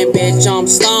dropping. Bitch, I'm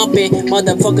stomping.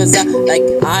 Motherfuckers,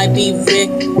 I be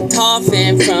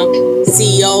toffin from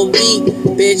COD.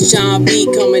 Bitch, I be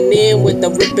coming in with the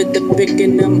ripping, the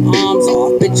picking them arms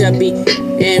off. Bitch, I be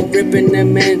and ripping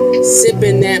them and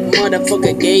sipping that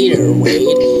motherfucker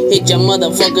Gatorade. Hit your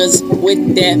motherfuckers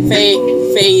with that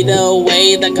fade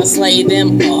away like I slay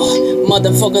them.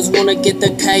 Motherfuckers wanna get the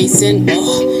casing.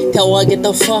 Till I get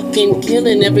the fucking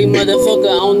killing every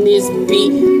motherfucker on this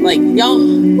beat. Like y'all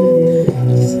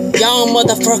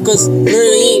motherfuckers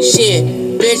really ain't shit.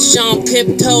 Bitch, I'm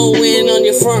tiptoeing on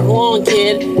your front lawn,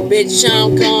 kid. Bitch,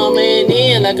 I'm coming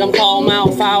in like I'm calling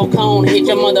out Falcone. Hit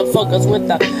your motherfuckers with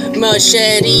the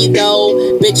machete,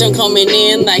 though. Bitch, I'm coming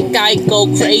in like I go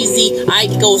crazy. I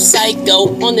go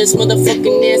psycho on this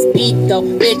motherfucking ass beat, though.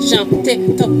 Bitch, I'm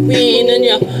tiptoeing in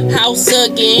your house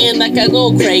again like I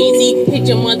go crazy. Hit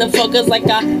your motherfuckers like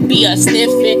I be a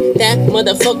sniffing that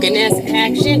motherfucking ass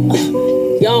action.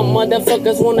 Y'all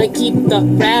motherfuckers wanna keep the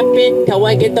rapping, how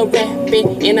I get the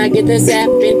rapping, and I get the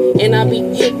zapping, and I be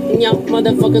hitting y'all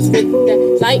motherfuckers with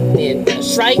the lightning, the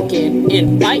striking,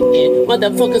 and fighting.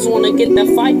 Motherfuckers wanna get the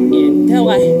fighting, how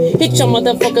I hit y'all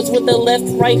motherfuckers with the left,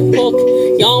 right hook.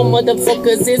 Y'all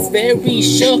motherfuckers is very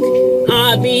shook.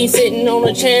 I be sitting on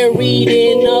a chair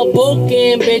reading a book,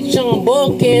 and bitch, I'm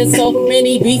booking so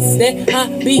many beats that I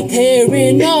be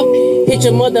tearing up. Hit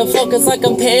your motherfuckers like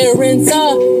I'm parents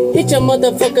up. Hit your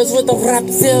motherfuckers with the rap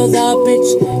Zelda,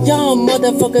 bitch. Y'all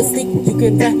motherfuckers think you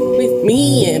can rap with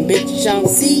me, and bitch, I'm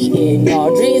seeing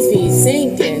y'all dreams be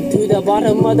sinking to the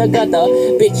bottom of the gutter.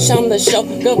 Bitch, I'm the show,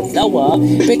 go slower.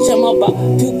 Bitch, I'm about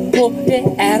to pour the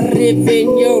additive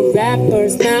in your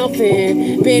rapper's mouth,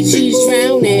 and bitch, he's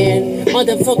drowning.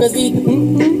 Motherfuckers be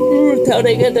till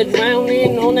they get the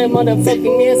drowning on that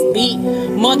motherfucking ass beat.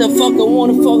 Motherfucker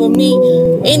wanna fuck with me,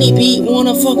 any beat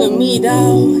wanna fuck with me,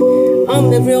 dawg. I'm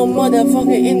the real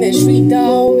motherfucker in the street,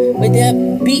 dawg. With that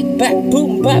beat, back,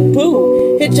 boom, back,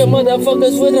 boom. Hit your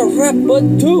motherfuckers with a rapper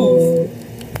tooth.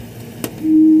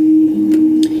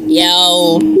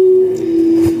 Yo,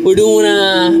 we're doing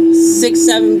a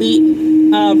 6-7 beat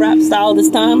rap style this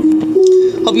time.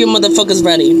 Hope your motherfuckers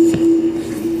ready.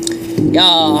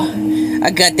 Y'all, I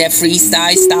got that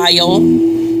freestyle style.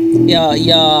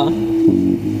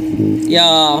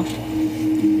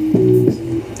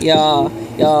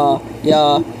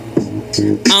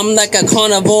 I'm like a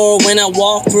carnivore when I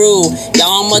walk through.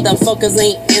 Y'all motherfuckers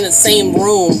ain't in the same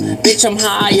room. Bitch, I'm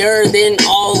higher than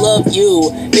all of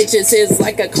you. Bitches is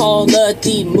like a Call of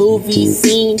the movie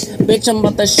scene. Bitch, I'm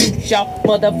about to shoot y'all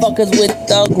motherfuckers with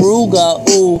the Gruger.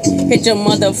 Ooh, hit your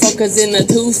motherfuckers in the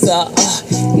Tusa.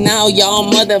 Now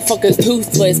y'all motherfuckers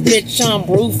toothless. Bitch, I'm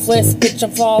ruthless. Bitch,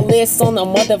 I'm flawless on the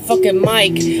motherfucking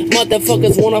mic.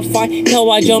 Motherfuckers wanna fight, so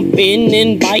I jump in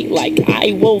and bite like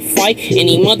I will fight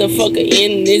any motherfucker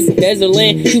in this desert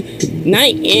land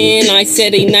tonight. And I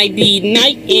said a nighty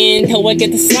night in till I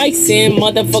get the slice in.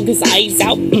 Motherfuckers eyes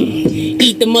out.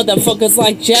 Eat the motherfuckers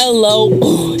like Jello.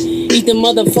 Eat the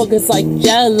motherfuckers like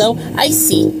Jello. I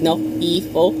see no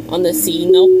evil on the sea,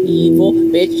 no evil.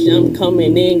 Bitch, I'm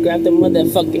coming in, grab the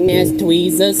motherfucking ass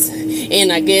tweezers,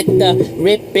 and I get the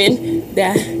ripping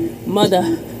that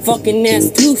motherfucking ass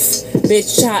tooth.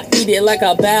 Bitch, I eat it like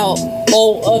a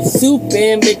bowl of soup,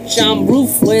 and bitch, I'm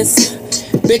ruthless.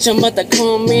 Bitch, I'm about to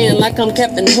come in like I'm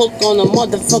Captain Hook on the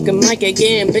motherfucking mic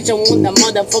again. Bitch, I want the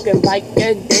motherfucking bike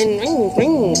again.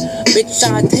 Bitch,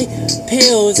 I take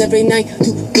pills every night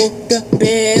to go to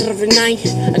bed every night.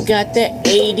 I got that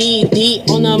ADD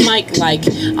on the mic like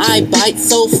I bite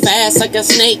so fast like a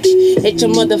snake. Hit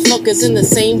your motherfuckers in the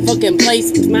same fucking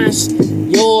place. Smash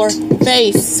your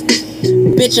face.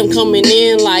 Bitch, I'm coming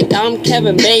in like I'm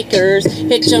Kevin Bakers.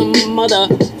 Hit your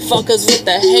motherfuckers with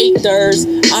the haters.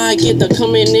 I get the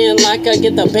coming in like I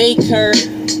get the baker.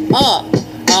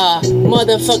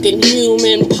 Motherfucking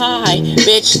human pie.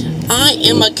 Bitch, I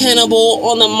am a cannibal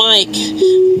on the mic.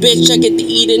 Bitch, I get to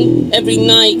eating every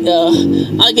night.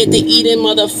 I get to eating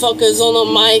motherfuckers on the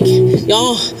mic.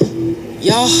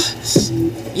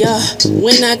 Yeah,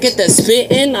 when I get the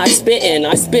spittin', I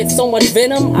spit so much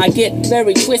venom, I get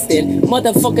very twisted.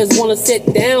 Motherfuckers wanna sit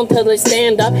down till they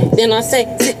stand up. Then I say,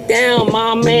 sit down,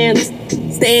 my man,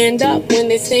 stand up when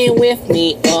they stand with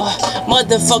me.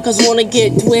 Motherfuckers wanna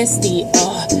get twisty.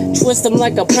 Twist them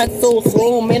like a pretzel,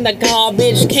 throw them in the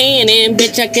garbage can, and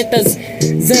bitch, I get the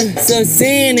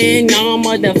sin, and y'all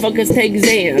motherfuckers take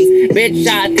Zans. Bitch,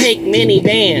 I take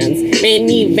minivans,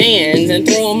 and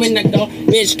throw them in the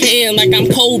garbage can like I'm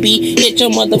Kobe. Hit your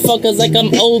motherfuckers like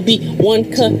I'm Obi-Wan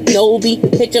Kenobi.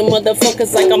 Hit your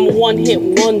motherfuckers like I'm one-hit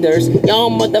wonders. Y'all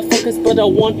motherfuckers but are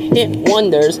one-hit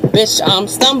wonders. Bitch, I'm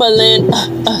stumbling,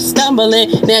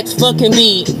 next fucking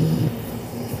beat.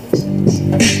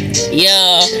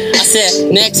 Yeah, I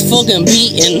said next fucking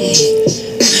beatin'.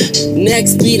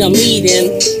 Next beat I'm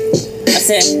eating. I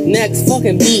said next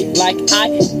fucking beat like I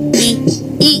be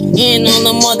eating on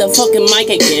the motherfucking mic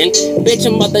again. Bitch,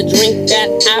 I'm about to drink that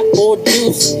apple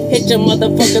juice. Hit your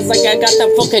motherfuckers like I got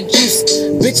that fucking juice.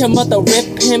 Bitch, I'm about to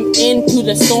rip him into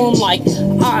the storm like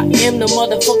I am the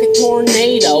motherfucking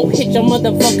tornado. Hit your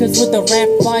motherfuckers with the rap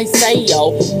I say,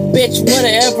 yo. Bitch,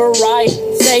 whatever I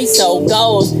say so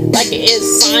goes like it is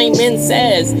Simon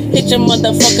Says. Hit your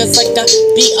motherfuckers like I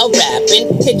be a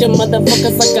rapping. Hit your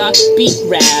motherfuckers like I be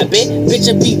rapping. Bitch,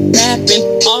 I be rapping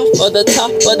off of the top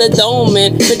of the dome.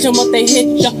 And bitch, I'm about to hit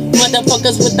ya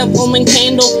motherfuckers with the Roman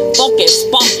candle. Bucket,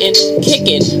 spotting,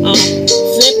 kicking,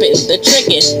 flipping, the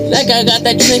tricking. Like I got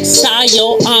that trick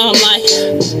style.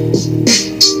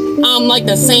 I'm like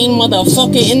the same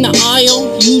motherfucker in the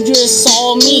aisle. You just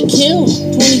saw me kill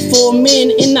 24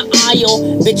 men in the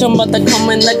aisle. Bitch, I'm about to come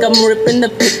in like I'm ripping the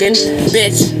pickin'.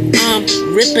 Bitch, I'm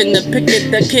ripping the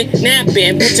pickin', the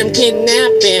kidnapping. Bitch, I'm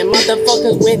kidnapping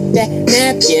motherfuckers with that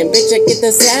napkin. Bitch, I get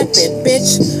the zapping.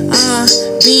 Bitch, I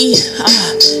be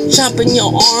chopping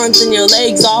your arms and your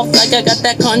legs off like I got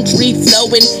that country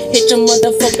flowing. Hit your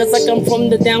motherfuckers like I'm from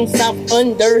the down south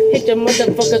under. Hit your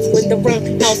motherfuckers with the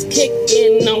roundhouse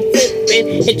kicking. I'm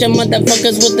flipping. Hit your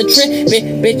motherfuckers with the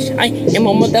tripping. Bitch, I am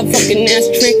a motherfucking ass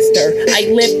trickster. I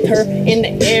lift her in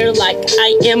the air like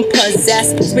I am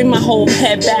possessed. Spin my whole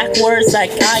head backwards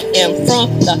like I am from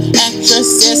the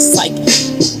Exorcist. Like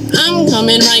I'm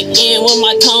coming right in with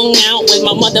my tongue out, with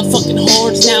my motherfucking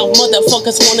horns now.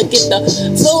 Motherfuckers wanna get the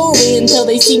floor in till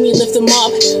they see me lift them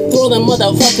up. Throw them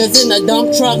motherfuckers in the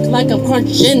dump truck like I'm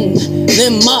crunching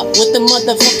them up with the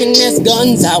motherfucking ass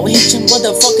guns out. Hit your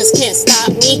motherfuckers, can't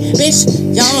stop me. Bitch,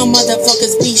 y'all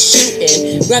motherfuckers be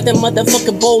shooting. Grab them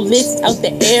motherfucking bullets out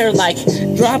the air like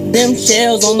drop them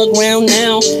shells on the ground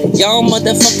now. Y'all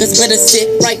motherfuckers better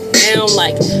sit right down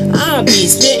like I be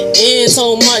spitting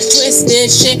so much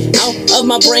twisted shit out of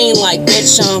my brain like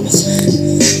bitch, I'm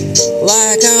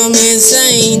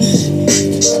insane.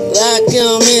 Like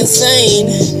I'm insane.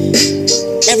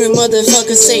 Every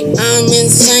motherfucker say I'm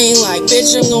insane. Like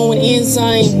bitch, I'm going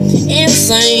insane.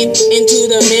 Insane into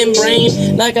the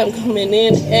membrane. Like I'm coming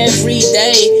in every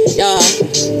day. Y'all,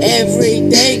 every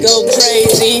day go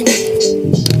crazy.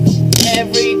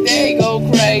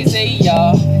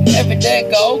 every day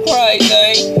go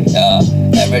crazy, yeah.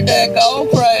 Every day go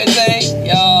crazy,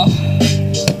 yeah.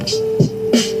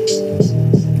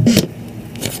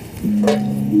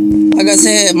 Like I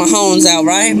said, my home's out,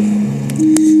 right?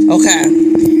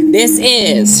 Okay. This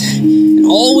is, and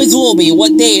always will be,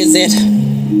 what day is it?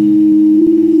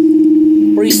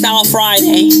 Freestyle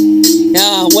Friday.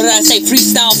 What did I say?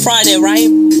 Freestyle Friday, right?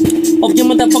 Hope you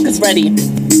motherfuckers ready.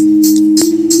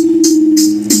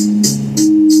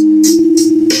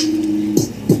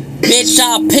 Bitch,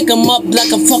 I'll pick 'em up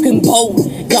like a fucking boat.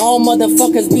 Y'all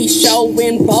motherfuckers be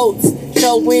showing boats,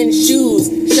 showing shoes,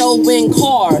 showing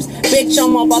cars. Bitch,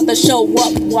 I'm about to show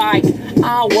up like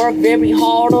I work very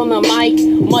hard on the mic.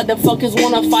 Motherfuckers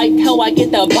wanna fight till I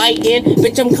get the bite in.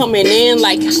 Bitch, I'm coming in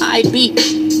like I be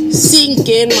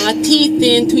sinking my teeth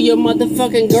into your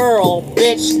motherfucking girl.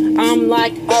 Bitch, I'm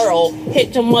like Earl.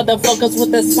 Hit your motherfuckers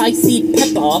with a spicy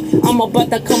pepper. I'm about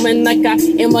to come in like I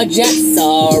am a jet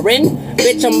siren.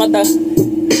 Bitch, I'm about to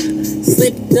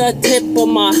slip the tip of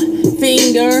my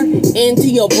finger into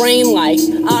your brain like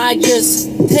I just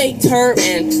taped her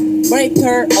and raped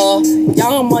her.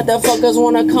 Y'all motherfuckers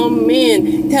wanna come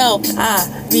in, tell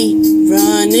I be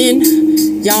running.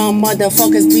 Y'all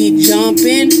motherfuckers be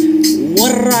jumping.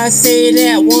 What did I say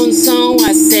that one song?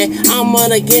 I said I'm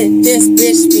gonna get this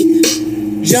bitch be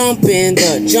jumping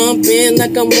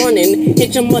like I'm running.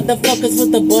 Hit your motherfuckers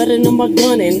with the button of my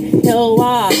gunning. Hell,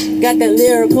 I got the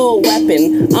lyrical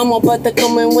weapon. I'm about to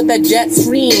come in with a jet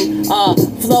stream,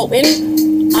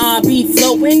 floating. I be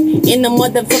floating in the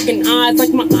motherfucking eyes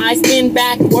like my eyes spin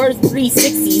backwards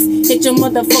 360s. Hit your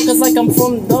motherfuckers like I'm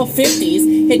from the 50s.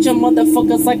 Hit your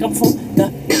motherfuckers like I'm from the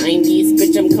 90s.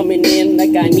 Bitch, I'm coming in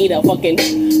like I need a fucking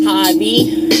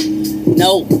hobby.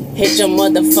 No, hit your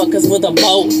motherfuckers with a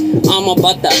boat. I'm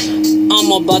about to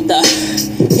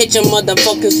hit your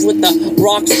motherfuckers with the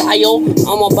rock style.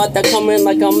 I'm about to come in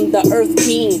like I'm the Earth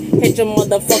King. Hit your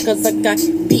motherfuckers like I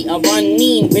be a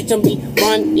running. Bitch, I'm be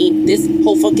running this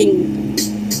whole fucking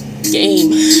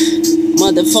game.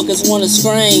 Motherfuckers wanna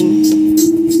scream.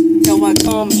 So I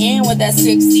come in with that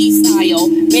 60s style.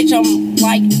 Bitch, I'm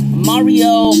like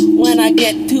Mario when I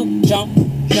get to jump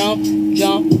around.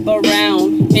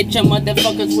 Hit your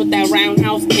motherfuckers with that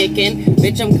roundhouse kicking.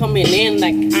 Bitch, I'm coming in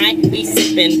like I be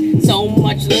sipping so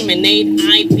much lemonade,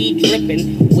 I be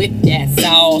dripping with that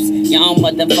sauce. Y'all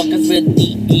motherfuckers really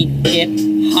eat hip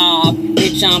hop.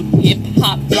 Bitch, I'm hip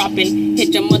hop dropping.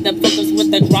 Hit your motherfuckers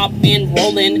with the drop in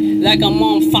rolling like I'm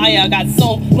on fire. I got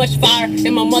so much fire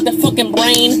in my motherfucking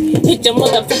brain. Hit your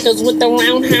motherfuckers with the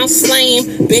roundhouse slam.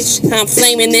 Bitch, I'm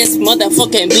flaming this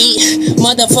motherfucking beat.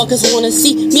 Motherfuckers wanna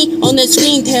see me on the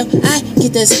screen till I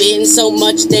get to spitting so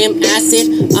much damn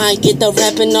acid. I get the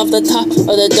rapping off the top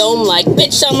of the dome like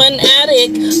bitch, I'm an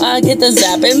addict. I get the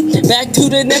zapping back to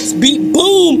the next beat.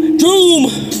 Boom, doom,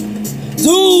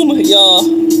 zoom, y'all.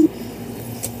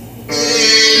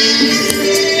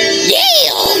 Yeah!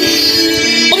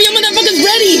 Hope you motherfuckers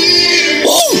ready.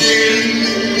 Woo!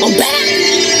 I'm back.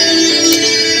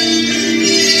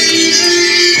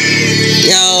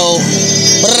 Yo,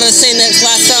 what did I say next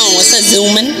last song? What's that,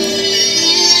 zooming?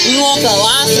 You want the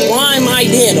last rhyme I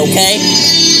did, okay?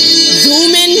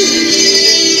 Zooming.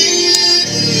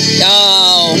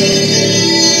 Yo,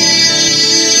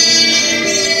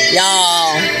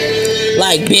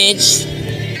 like bitch.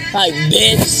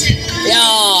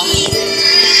 Yeah.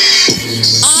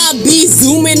 I be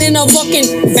zooming in a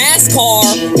fucking fast car.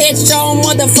 Hit y'all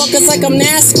motherfuckers like I'm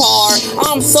NASCAR.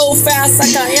 I'm so fast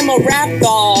like I am a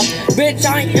raptor. Bitch,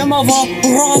 I am a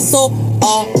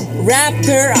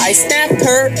raptor. I snapped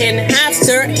her in half,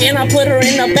 sir, and I put her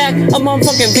in the back of my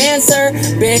fucking van, sir.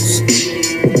 Bitch,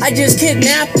 I just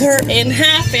kidnapped her in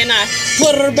half and I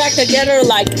put her back together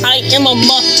like I am a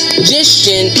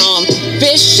magician.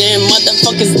 Fishing,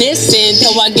 motherfuckers dissing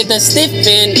till I get the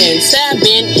stiffing and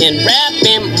stabbing and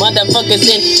rapping. Motherfuckers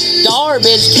in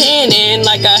garbage cannon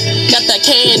like I got the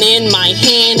can in my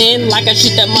hand in like I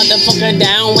shoot that motherfucker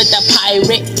down with the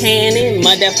pirate cannon.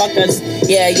 Motherfuckers,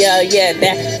 yeah,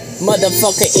 that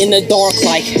motherfucker in the dark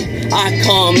like I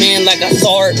come in like a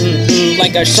sword,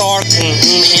 like a shark,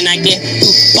 and I get to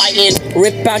biting,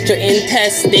 rip out your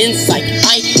intestines like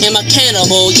I am a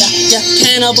cannibal, yeah,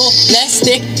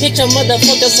 cannibalistic. Hit your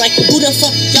motherfuckers like who the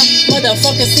fuck y'all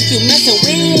motherfuckers think you messing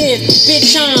with?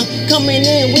 Bitch, I'm coming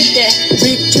in with that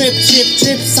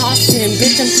drip sauce, and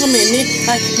bitch, I'm coming in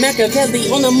like Machiavelli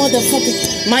on the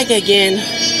motherfucking mic again.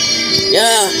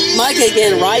 Yeah, mic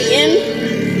again, right in?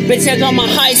 Bitch, I got my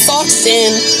high socks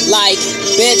in, like,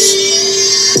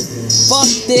 bitch, fuck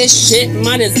this shit,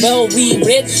 might as well be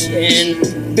rich, and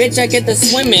bitch, I get to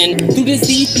swimming through the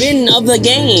deep end of the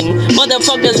game.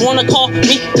 Motherfuckers wanna call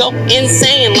me go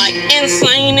insane, like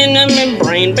insane in the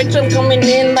membrane. Bitch, I'm coming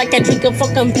in like I drink a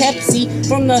fucking Pepsi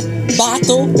from the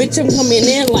bottle. Bitch, I'm coming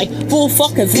in like full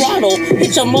fucking throttle.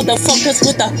 Hit your motherfuckers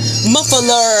with a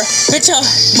muffler. Bitch, I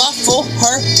muffle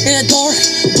her in the door.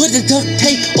 Put the duct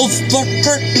tape over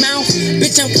her mouth.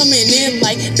 Bitch, I'm coming in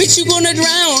like, bitch, you gonna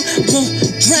drown.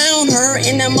 Drown her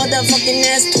in that motherfucking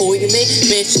ass toilet.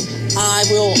 Bitch, I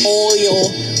will oil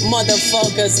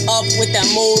motherfuckers up with that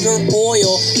motor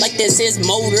oil. Like this is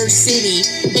Motor City.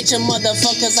 Hit your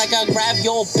motherfuckers like I grab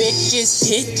your bitch's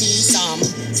titties. I'm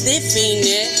stiffing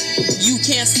it. You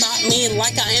can't stop me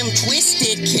like I am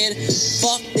Twisted, kid.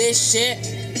 Fuck this shit.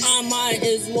 I might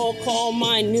as well call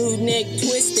my new nick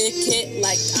Twisted Kid,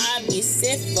 like I be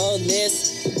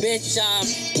syphilis. Bitch, I'm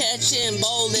catching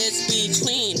bullets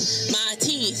between my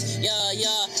teeth.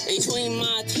 Yeah, between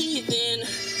my teeth and...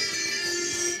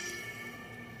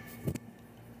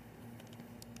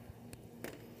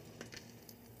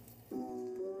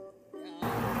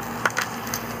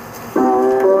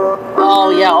 Oh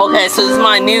yeah, okay, so this is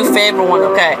my new favorite one,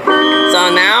 okay. So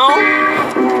now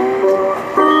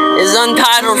is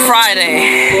Untitled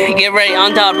Friday. Get ready,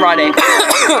 Untitled Friday.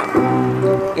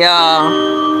 Yeah.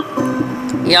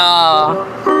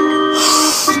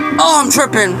 Oh, I'm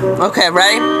tripping. Okay,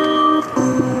 ready?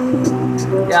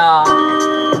 Yeah.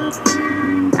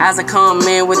 As I come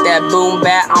in with that boom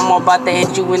bat, I'm about to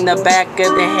hit you in the back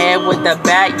of the head with the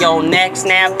bat. Your neck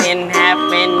snapping, half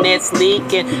and it's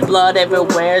leaking, blood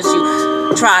everywhere as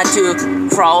you try to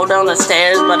crawl down the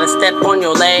stairs, but I stepped on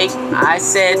your leg. I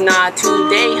said, not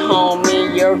today,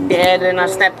 homie, you're dead. And I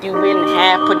snapped you in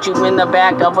half, put you in the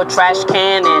back of a trash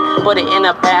can and put it in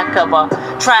the back of a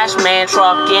trash man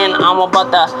truck. And I'm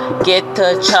about to get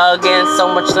to chugging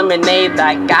so much lemonade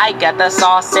like I got the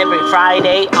sauce every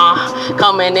Friday.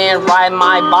 Coming in, ride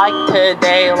my bike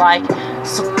today like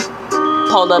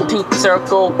pull up to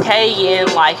Circle K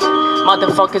and like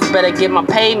motherfuckers better get my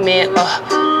payment.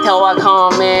 Till I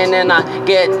come in and I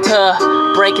get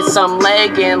to breaking some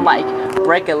leg and like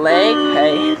break a leg,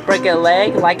 hey, break a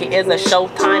leg like it is a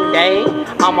showtime day.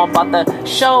 I'm about to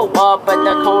show up at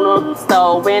the corner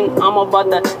store and I'm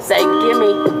about to say, give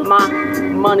me my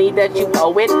money that you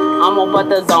owe it. I'm about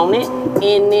to zone it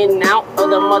in and out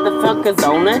of the motherfucker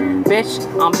zone. Bitch,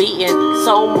 I'm beating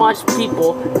so much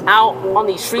people out on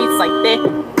these streets like that.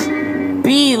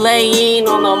 Be laying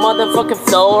on the motherfucking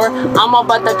floor. I'm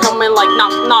about to come in like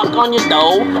knock on your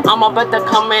door. I'm about to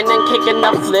come in and kick in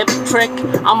the flip trick.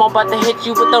 I'm about to hit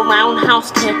you with the roundhouse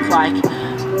kick like,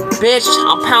 bitch,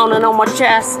 I'm pounding on my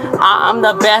chest. I'm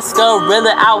the best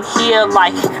gorilla out here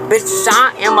like, bitch,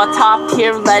 I am a top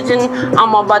tier legend.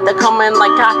 I'm about to come in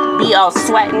like I be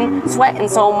sweating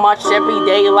so much every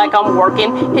day like I'm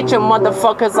working. Hit your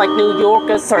motherfuckers like New York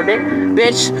asserted.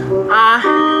 Bitch, I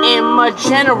am a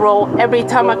general every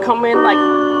time I come in like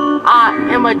I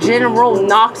am a general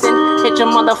Noxin. Hit your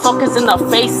motherfuckers in the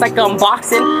face like I'm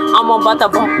boxing. I'm about to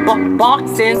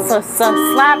boxing, so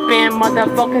slapping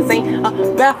motherfuckers ain't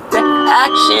about the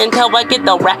action till I get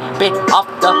the rapping off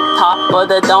the top of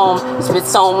the dome. Spit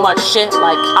so much shit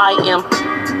like I am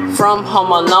from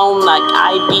Home Alone, like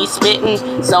I be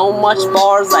spitting so much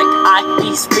bars like I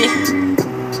be spitting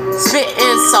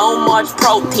so much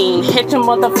protein. Hit your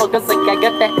motherfuckers like I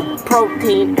got that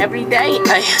protein every day,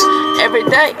 every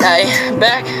day,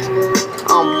 back,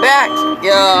 I'm back,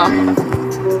 yeah.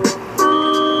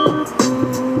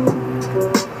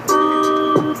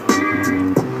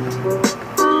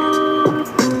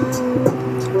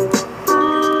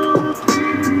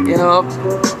 Yup,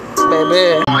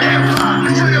 baby.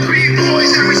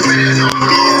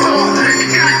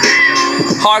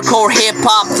 Hardcore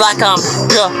hip-hop like I'm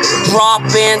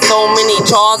dropping so many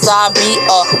jaws I be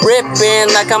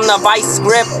ripping like I'm the vice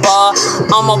gripper.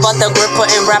 I'm about to gripper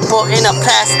and rapper in a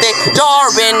plastic jar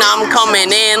and I'm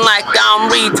coming in like I'm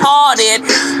retarded.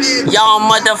 Y'all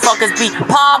motherfuckers be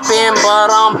popping, but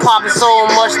I'm popping so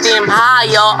much damn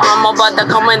higher. I'm about to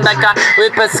come in like a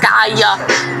ripper sky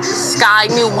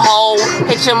new hole.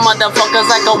 Hit your motherfuckers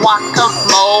like a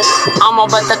whack-a-mole. I'm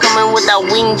about to come in with that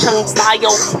Wing Chun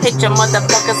style. Hit your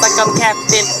motherfuckers like I'm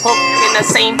Captain Hook in the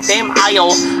same damn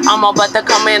aisle. I'm about to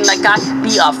come in like I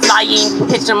be a flying.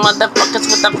 Hit your motherfuckers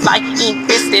with a flying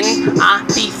fisting. I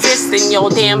be fisting your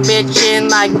damn bitchin'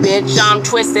 like bitch. I'm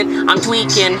twisted, I'm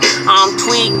tweaking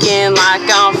like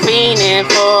I'm fiending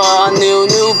for a new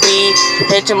beat.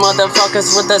 Hit your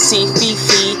motherfuckers with a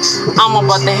C-Fee. I'm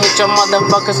about to hit your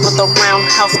motherfuckers with a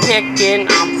roundhouse kicking.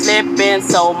 I'm flipping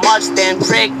so much, then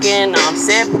tricking. I'm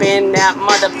sipping that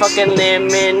motherfucking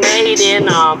lemonade, and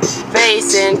I'm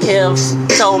facing kills.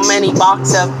 So many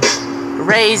box of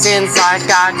raisins like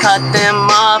I cut them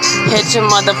up. Hit your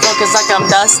motherfuckers like I'm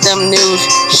dust them new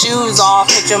shoes off.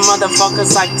 Hit your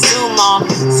motherfuckers like sumo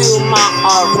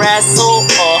or wrestle.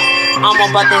 I'm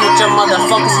about to hit your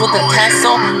motherfuckers with a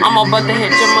Tesla. I'm about to hit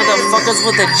your motherfuckers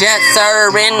with a jet, sir.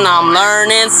 And I'm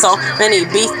learning so many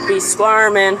beats be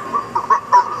squirming.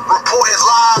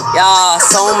 Yeah,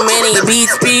 so many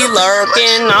beats be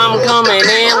lurking. I'm coming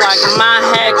in like my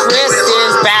head twist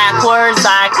is backwards,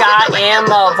 like I am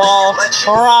a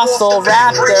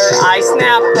velociraptor. I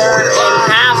snapped her in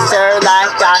halfster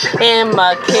like I am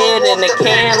a kid in a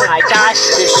can. Like I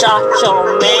just shot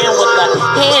your man with a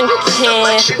hand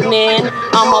cannon.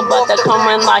 I'm about to come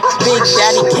in like Big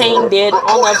Daddy Kane did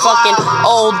on the fucking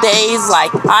old days.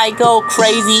 Like I go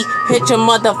crazy, hit your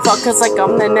motherfuckers like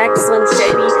I'm the next Slim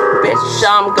Shady. Bitch,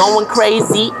 I'm going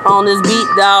crazy on this beat,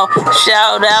 though.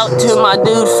 Shout out to my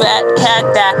dude, Fat Cat.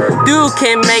 That dude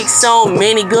can make so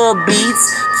many good beats.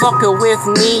 Fucking with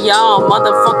me, y'all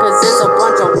motherfuckers is a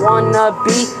bunch of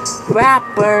wannabe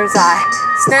rappers. I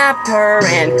snapped her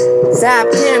and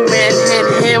zapped him and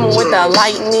hit him with a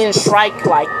lightning strike.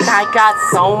 Like I got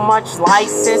so much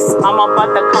license. I'm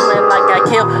about to come in like I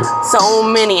kill so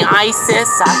many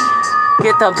ISIS. I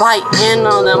get the bite in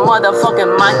on the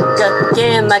motherfucking mic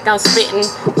again like I'm spitting.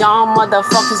 Y'all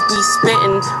motherfuckers be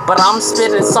spitting, but I'm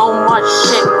spitting so much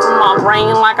shit from my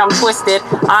brain like I'm twisted.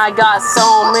 I got so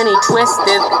many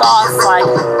twisted thoughts like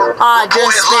I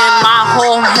just spin my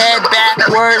whole head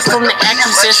backwards from The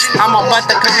Exorcist. I'm about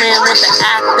to come in with the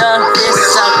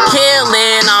activist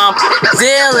killing. I'm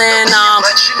dealing. I'm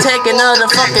taking another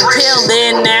fucking pill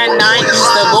in that night. Used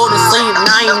to go to sleep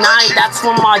night. That's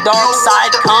when my dark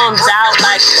side comes out.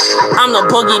 Like I'm the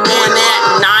boogeyman at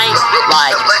night.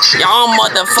 Like y'all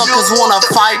motherfuckers wanna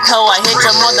fight till I hit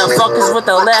your motherfuckers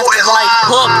with the left right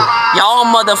hook. Y'all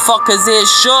motherfuckers is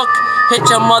shook. Hit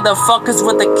your motherfuckers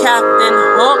with the captain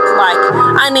hook. Like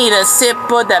I need a sip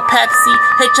of the Pepsi.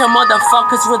 Hit your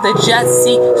motherfuckers with the jet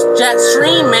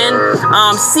streaming.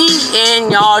 I'm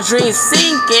seeing y'all dreams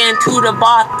sinking to the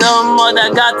bottom of the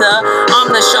gutter.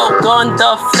 I'm the shogun,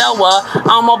 the flower.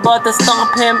 I'm about to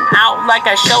stomp him out like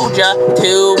I showed ya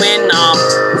to. And I'm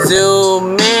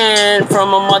zooming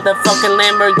from a motherfucking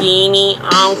Lamborghini.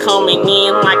 I'm coming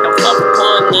in like a fucking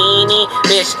panini.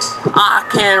 Bitch, I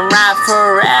can rap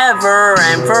forever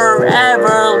and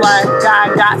forever. Like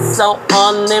I got so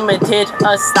unlimited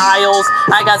styles.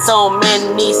 I got so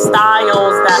many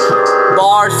styles that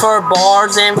bars for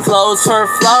bars and flows for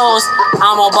flows.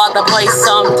 I'm about to play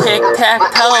some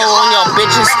tic-tac-toe on your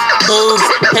bitches' boobs.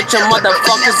 Hit your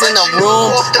motherfuckers in the room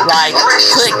like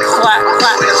click, clap,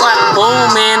 clap, clap,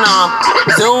 boom. And I'm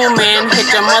zooming. Hit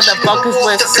your motherfuckers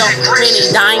with so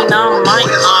many dynamite.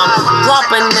 I'm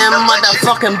dropping them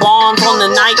motherfucking bombs on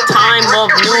the nighttime of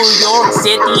New York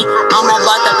City. I'm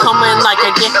about to come in like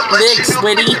I get big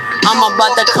switty. I'm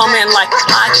about to come in like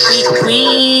I be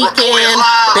tweaking,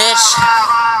 bitch.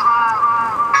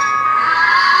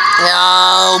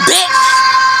 Yo, bitch.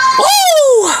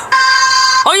 Woo!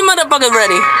 Are you motherfuckers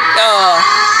ready?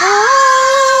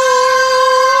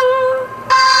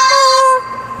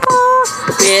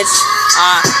 Bitch,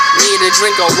 I need a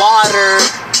drink of water.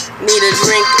 Need a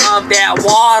drink of that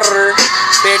water.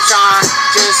 Bitch, I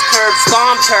just curb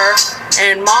stomped her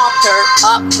and mopped her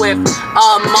up with a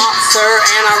mopster,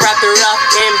 and I wrapped her up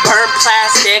in burnt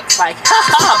plastic. Like,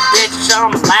 haha, bitch, I'm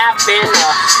laughing,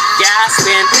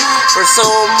 gasping for so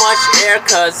much air,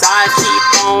 cause I keep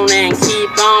on and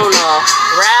keep on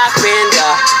rapping,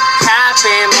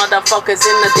 capping motherfuckers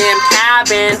in the damn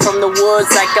cabin from the woods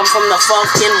like I'm from the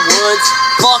fucking woods.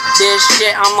 Fuck this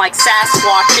shit, I'm like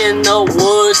Sasquatch in the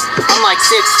woods. I'm like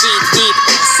 6 feet deep,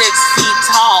 6 feet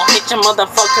tall. Hit your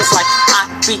motherfuckers like I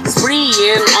be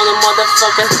freeing on the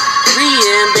motherfucker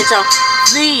freeing. Bitch, I'm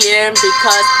fleeing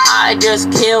because I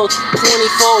just killed 24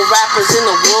 rappers in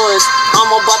the woods. I'm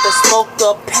about to smoke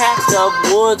a pack of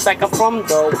woods like I'm from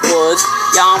the woods.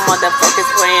 Y'all motherfuckers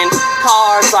playing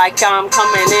cards like I'm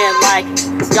coming in like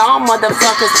y'all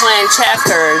motherfuckers playing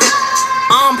checkers.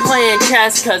 I'm playing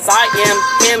chess cause I am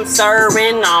him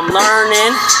serving, I'm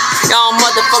learning. Y'all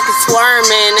motherfuckers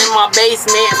squirming in my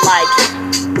basement like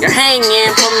you're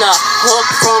hanging from the hook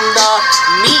from the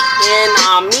meat, and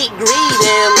I'm meat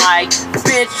greeting like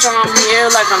bitch, I'm here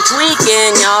like I'm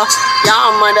tweaking, y'all.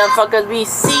 Y'all motherfuckers be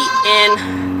seating.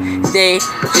 They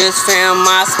just found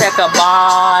my stack of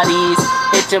bodies.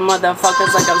 Hit your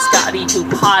motherfuckers like I'm Scotty too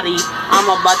potty. I'm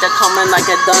about to come in like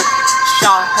a dunk.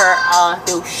 Shot her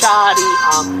through shoddy.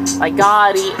 Like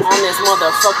Gotti on this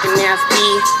motherfucking ass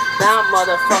beat. That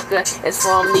motherfucker is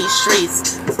from these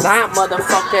streets. That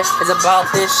motherfucker is about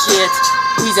this shit.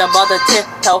 He's about to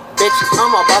tiptoe, bitch.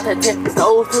 I'm about to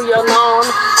tiptoe through your lawn.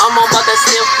 I'm about to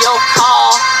steal your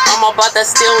car. I'm about to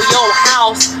steal your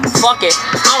house. Fuck it.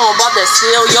 I'm about to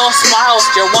steal your spouse,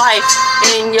 your wife,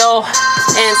 and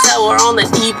sell her on the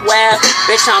deep web.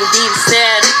 Bitch, I'm deep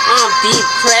set. I'm deep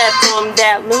cred from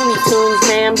that Looney Tunes,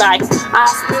 man. Like, I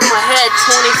spin my head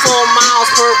 24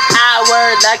 miles per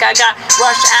hour. Like I got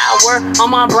rush hour on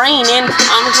my brain, and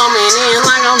I'm coming in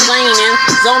like I'm playing,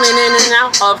 zoning in and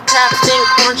out of Captain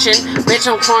Crunching. Bitch,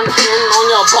 I'm crunching on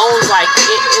your bones like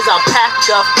it is a pack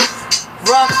of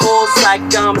ruffles, like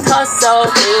I'm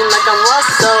tussling, like I'm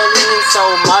rustling so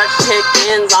much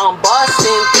chickens, I'm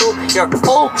busting through your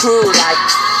whole crew, like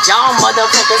y'all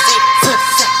motherfuckers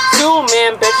zoom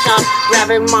in, bitch, I'm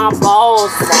grabbing my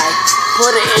balls, like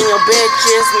put it in your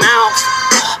bitch's mouth,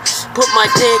 put my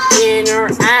dick in her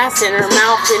ass, in her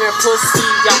mouth, in her pussy,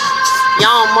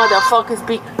 y'all motherfuckers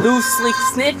be loosely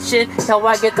snitching. Till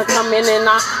I get to come in and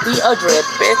I be a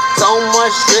dripping. So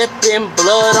much dripping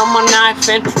blood on my knife.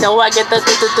 And till I get the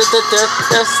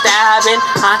stabbing.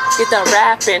 I get the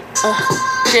rapping.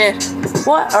 Shit.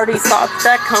 What are these thoughts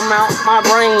that come out my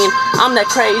brain? I'm that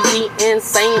crazy,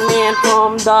 insane man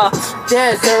from the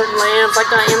desert lands.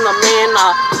 Like I am the man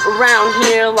around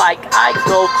here. Like I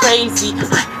go crazy.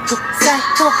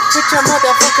 Psycho, with your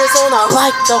motherfuckers on a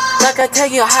like though. Like I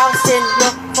take your house and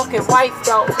your fucking wife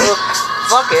though.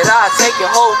 Fuck it, I'll take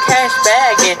your whole cash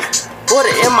bag and put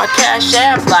it in my cash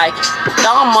app. Like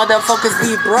y'all motherfuckers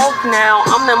be broke now.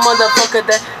 I'm the motherfucker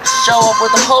that show up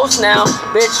with the host now.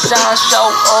 Bitch, I'll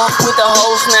show up with the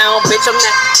host now. Bitch, I'm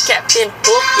that Captain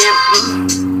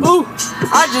Hookin'. Ooh,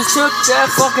 I just took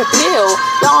that fucking pill.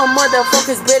 Y'all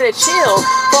motherfuckers better chill.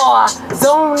 For I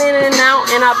zone in and out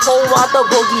and I pull out the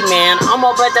boogeyman. I'm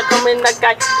about to come in like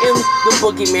I am the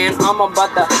boogeyman. I'm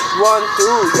about to run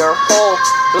through your whole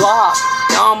block.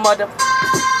 Y'all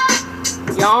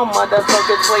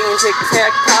motherfuckers playing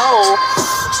tic-tac-toe.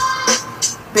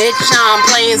 Bitch, I'm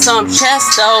playing some chess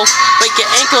though. Break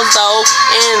your ankles though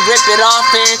and rip it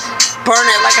off and burn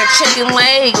it like a chicken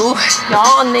leg. Ooh,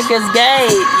 y'all niggas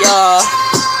gay,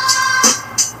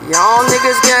 y'all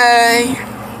niggas gay.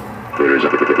 There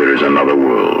is another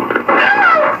world.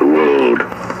 The world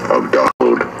of darkness.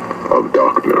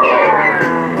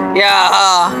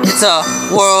 Yeah, it's a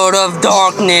world of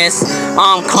darkness.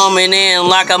 I'm coming in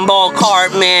like I'm Ball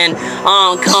Cartman.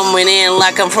 I'm coming in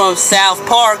like I'm from South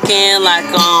Parkin', like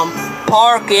I'm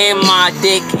parking my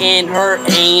dick in her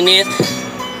anus.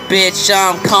 Bitch,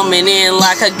 I'm coming in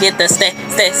like I get the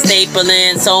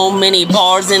stapling. So many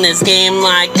bars in this game,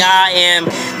 like I am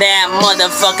that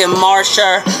motherfucking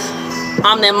Marsher.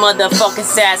 I'm that motherfucking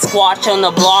Sasquatch on the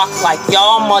block. Like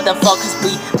y'all motherfuckers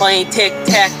be playing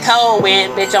tic-tac-toe.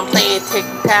 And bitch, I'm playing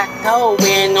tic-tac-toe.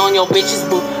 And on your bitch's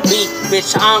booty,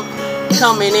 bitch, I'm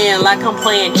coming in like I'm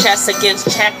playing chess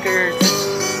against checkers.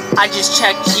 I just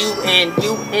checked you and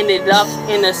you ended up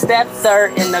in the steps, sir,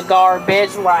 in the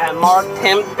garbage where I marked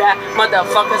him. That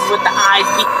motherfuckers with the eyes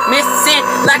be missing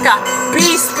like a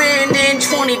bee spinning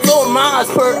 24 miles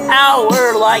per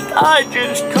hour. Like I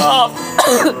just coughed.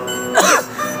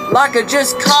 Like I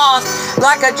just coughed,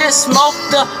 like I just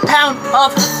smoked a pound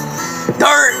of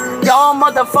dirt. Y'all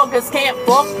motherfuckers can't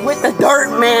fuck with the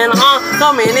dirt, man. I'm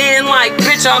coming in like,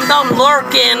 bitch, I'm done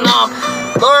lurking. I'm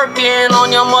lurking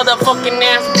on your motherfucking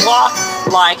ass block.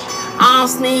 Like I'm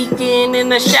sneaking in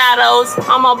the shadows.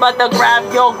 I'm about to grab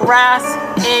your grass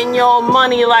and your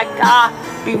money like I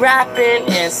be rapping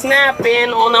and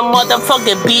snapping on a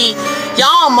motherfucking beat.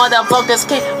 Y'all motherfuckers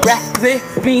can't rap with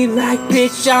me like,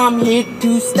 bitch, I'm here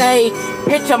to stay.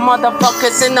 Hit your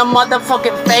motherfuckers in the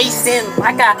motherfucking face and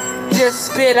like I just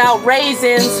spit out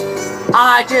raisins.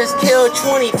 I just killed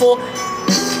 24,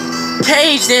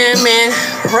 caged them and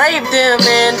raped them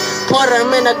and put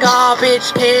them in a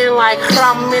garbage can like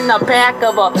I'm in the back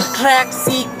of a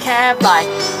taxi cab. Like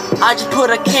I just put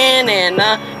a cannon,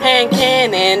 a hand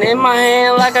cannon in my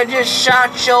hand like I just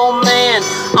shot your man.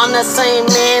 I'm the same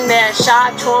man that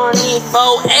shot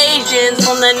 24 Asians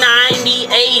from the 90s,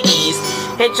 80s.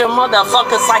 Hit your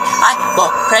motherfuckers like I go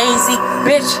crazy,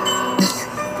 bitch.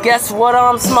 Guess what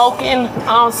I'm smoking?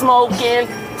 I'm smoking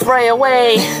spray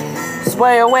away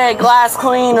glass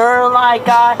cleaner like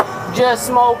I just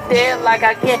smoked it like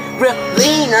I get real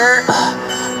leaner.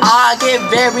 I get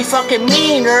very fucking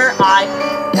meaner. I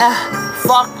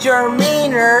fucked your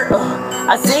meaner.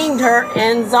 I seen her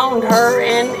and zoned her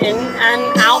in and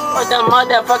out of the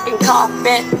motherfucking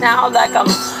coffin. Now like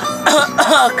I'm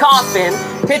coughing.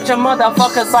 Hit your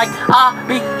motherfuckers like I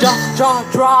be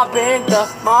dropping the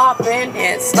mopping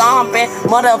and stomping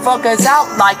motherfuckers out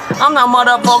like I'm the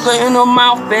motherfucker in the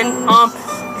mouth and I'm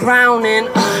drowning.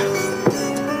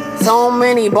 So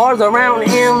many bars around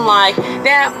him like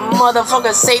that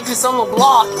motherfucker safest on the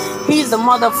block. He's the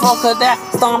motherfucker that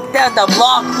stomped out the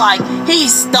block like he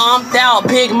stomped out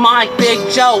Big Mike, Big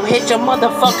Joe. Hit your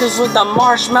motherfuckers with the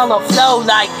marshmallow flow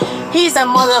like he's that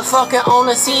motherfucker on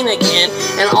the scene again.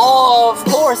 And of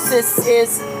course this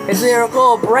is his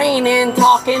lyrical brain and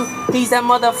talking. He's that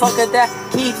motherfucker that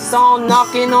keeps on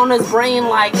knocking on his brain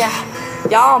like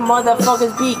y'all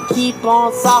motherfuckers keep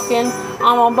on sucking.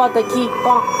 I'm about to keep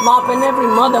on mopping every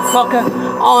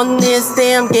motherfucker on this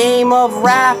damn game of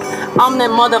rap. I'm that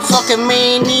motherfucking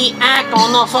maniac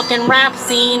on the fucking rap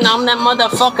scene. I'm that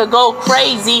motherfucker go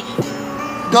crazy.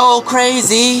 Go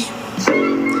crazy.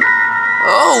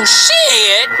 Oh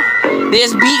shit.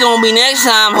 This beat gonna be next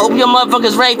time. Hope your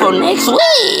motherfuckers ready for next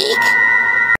week.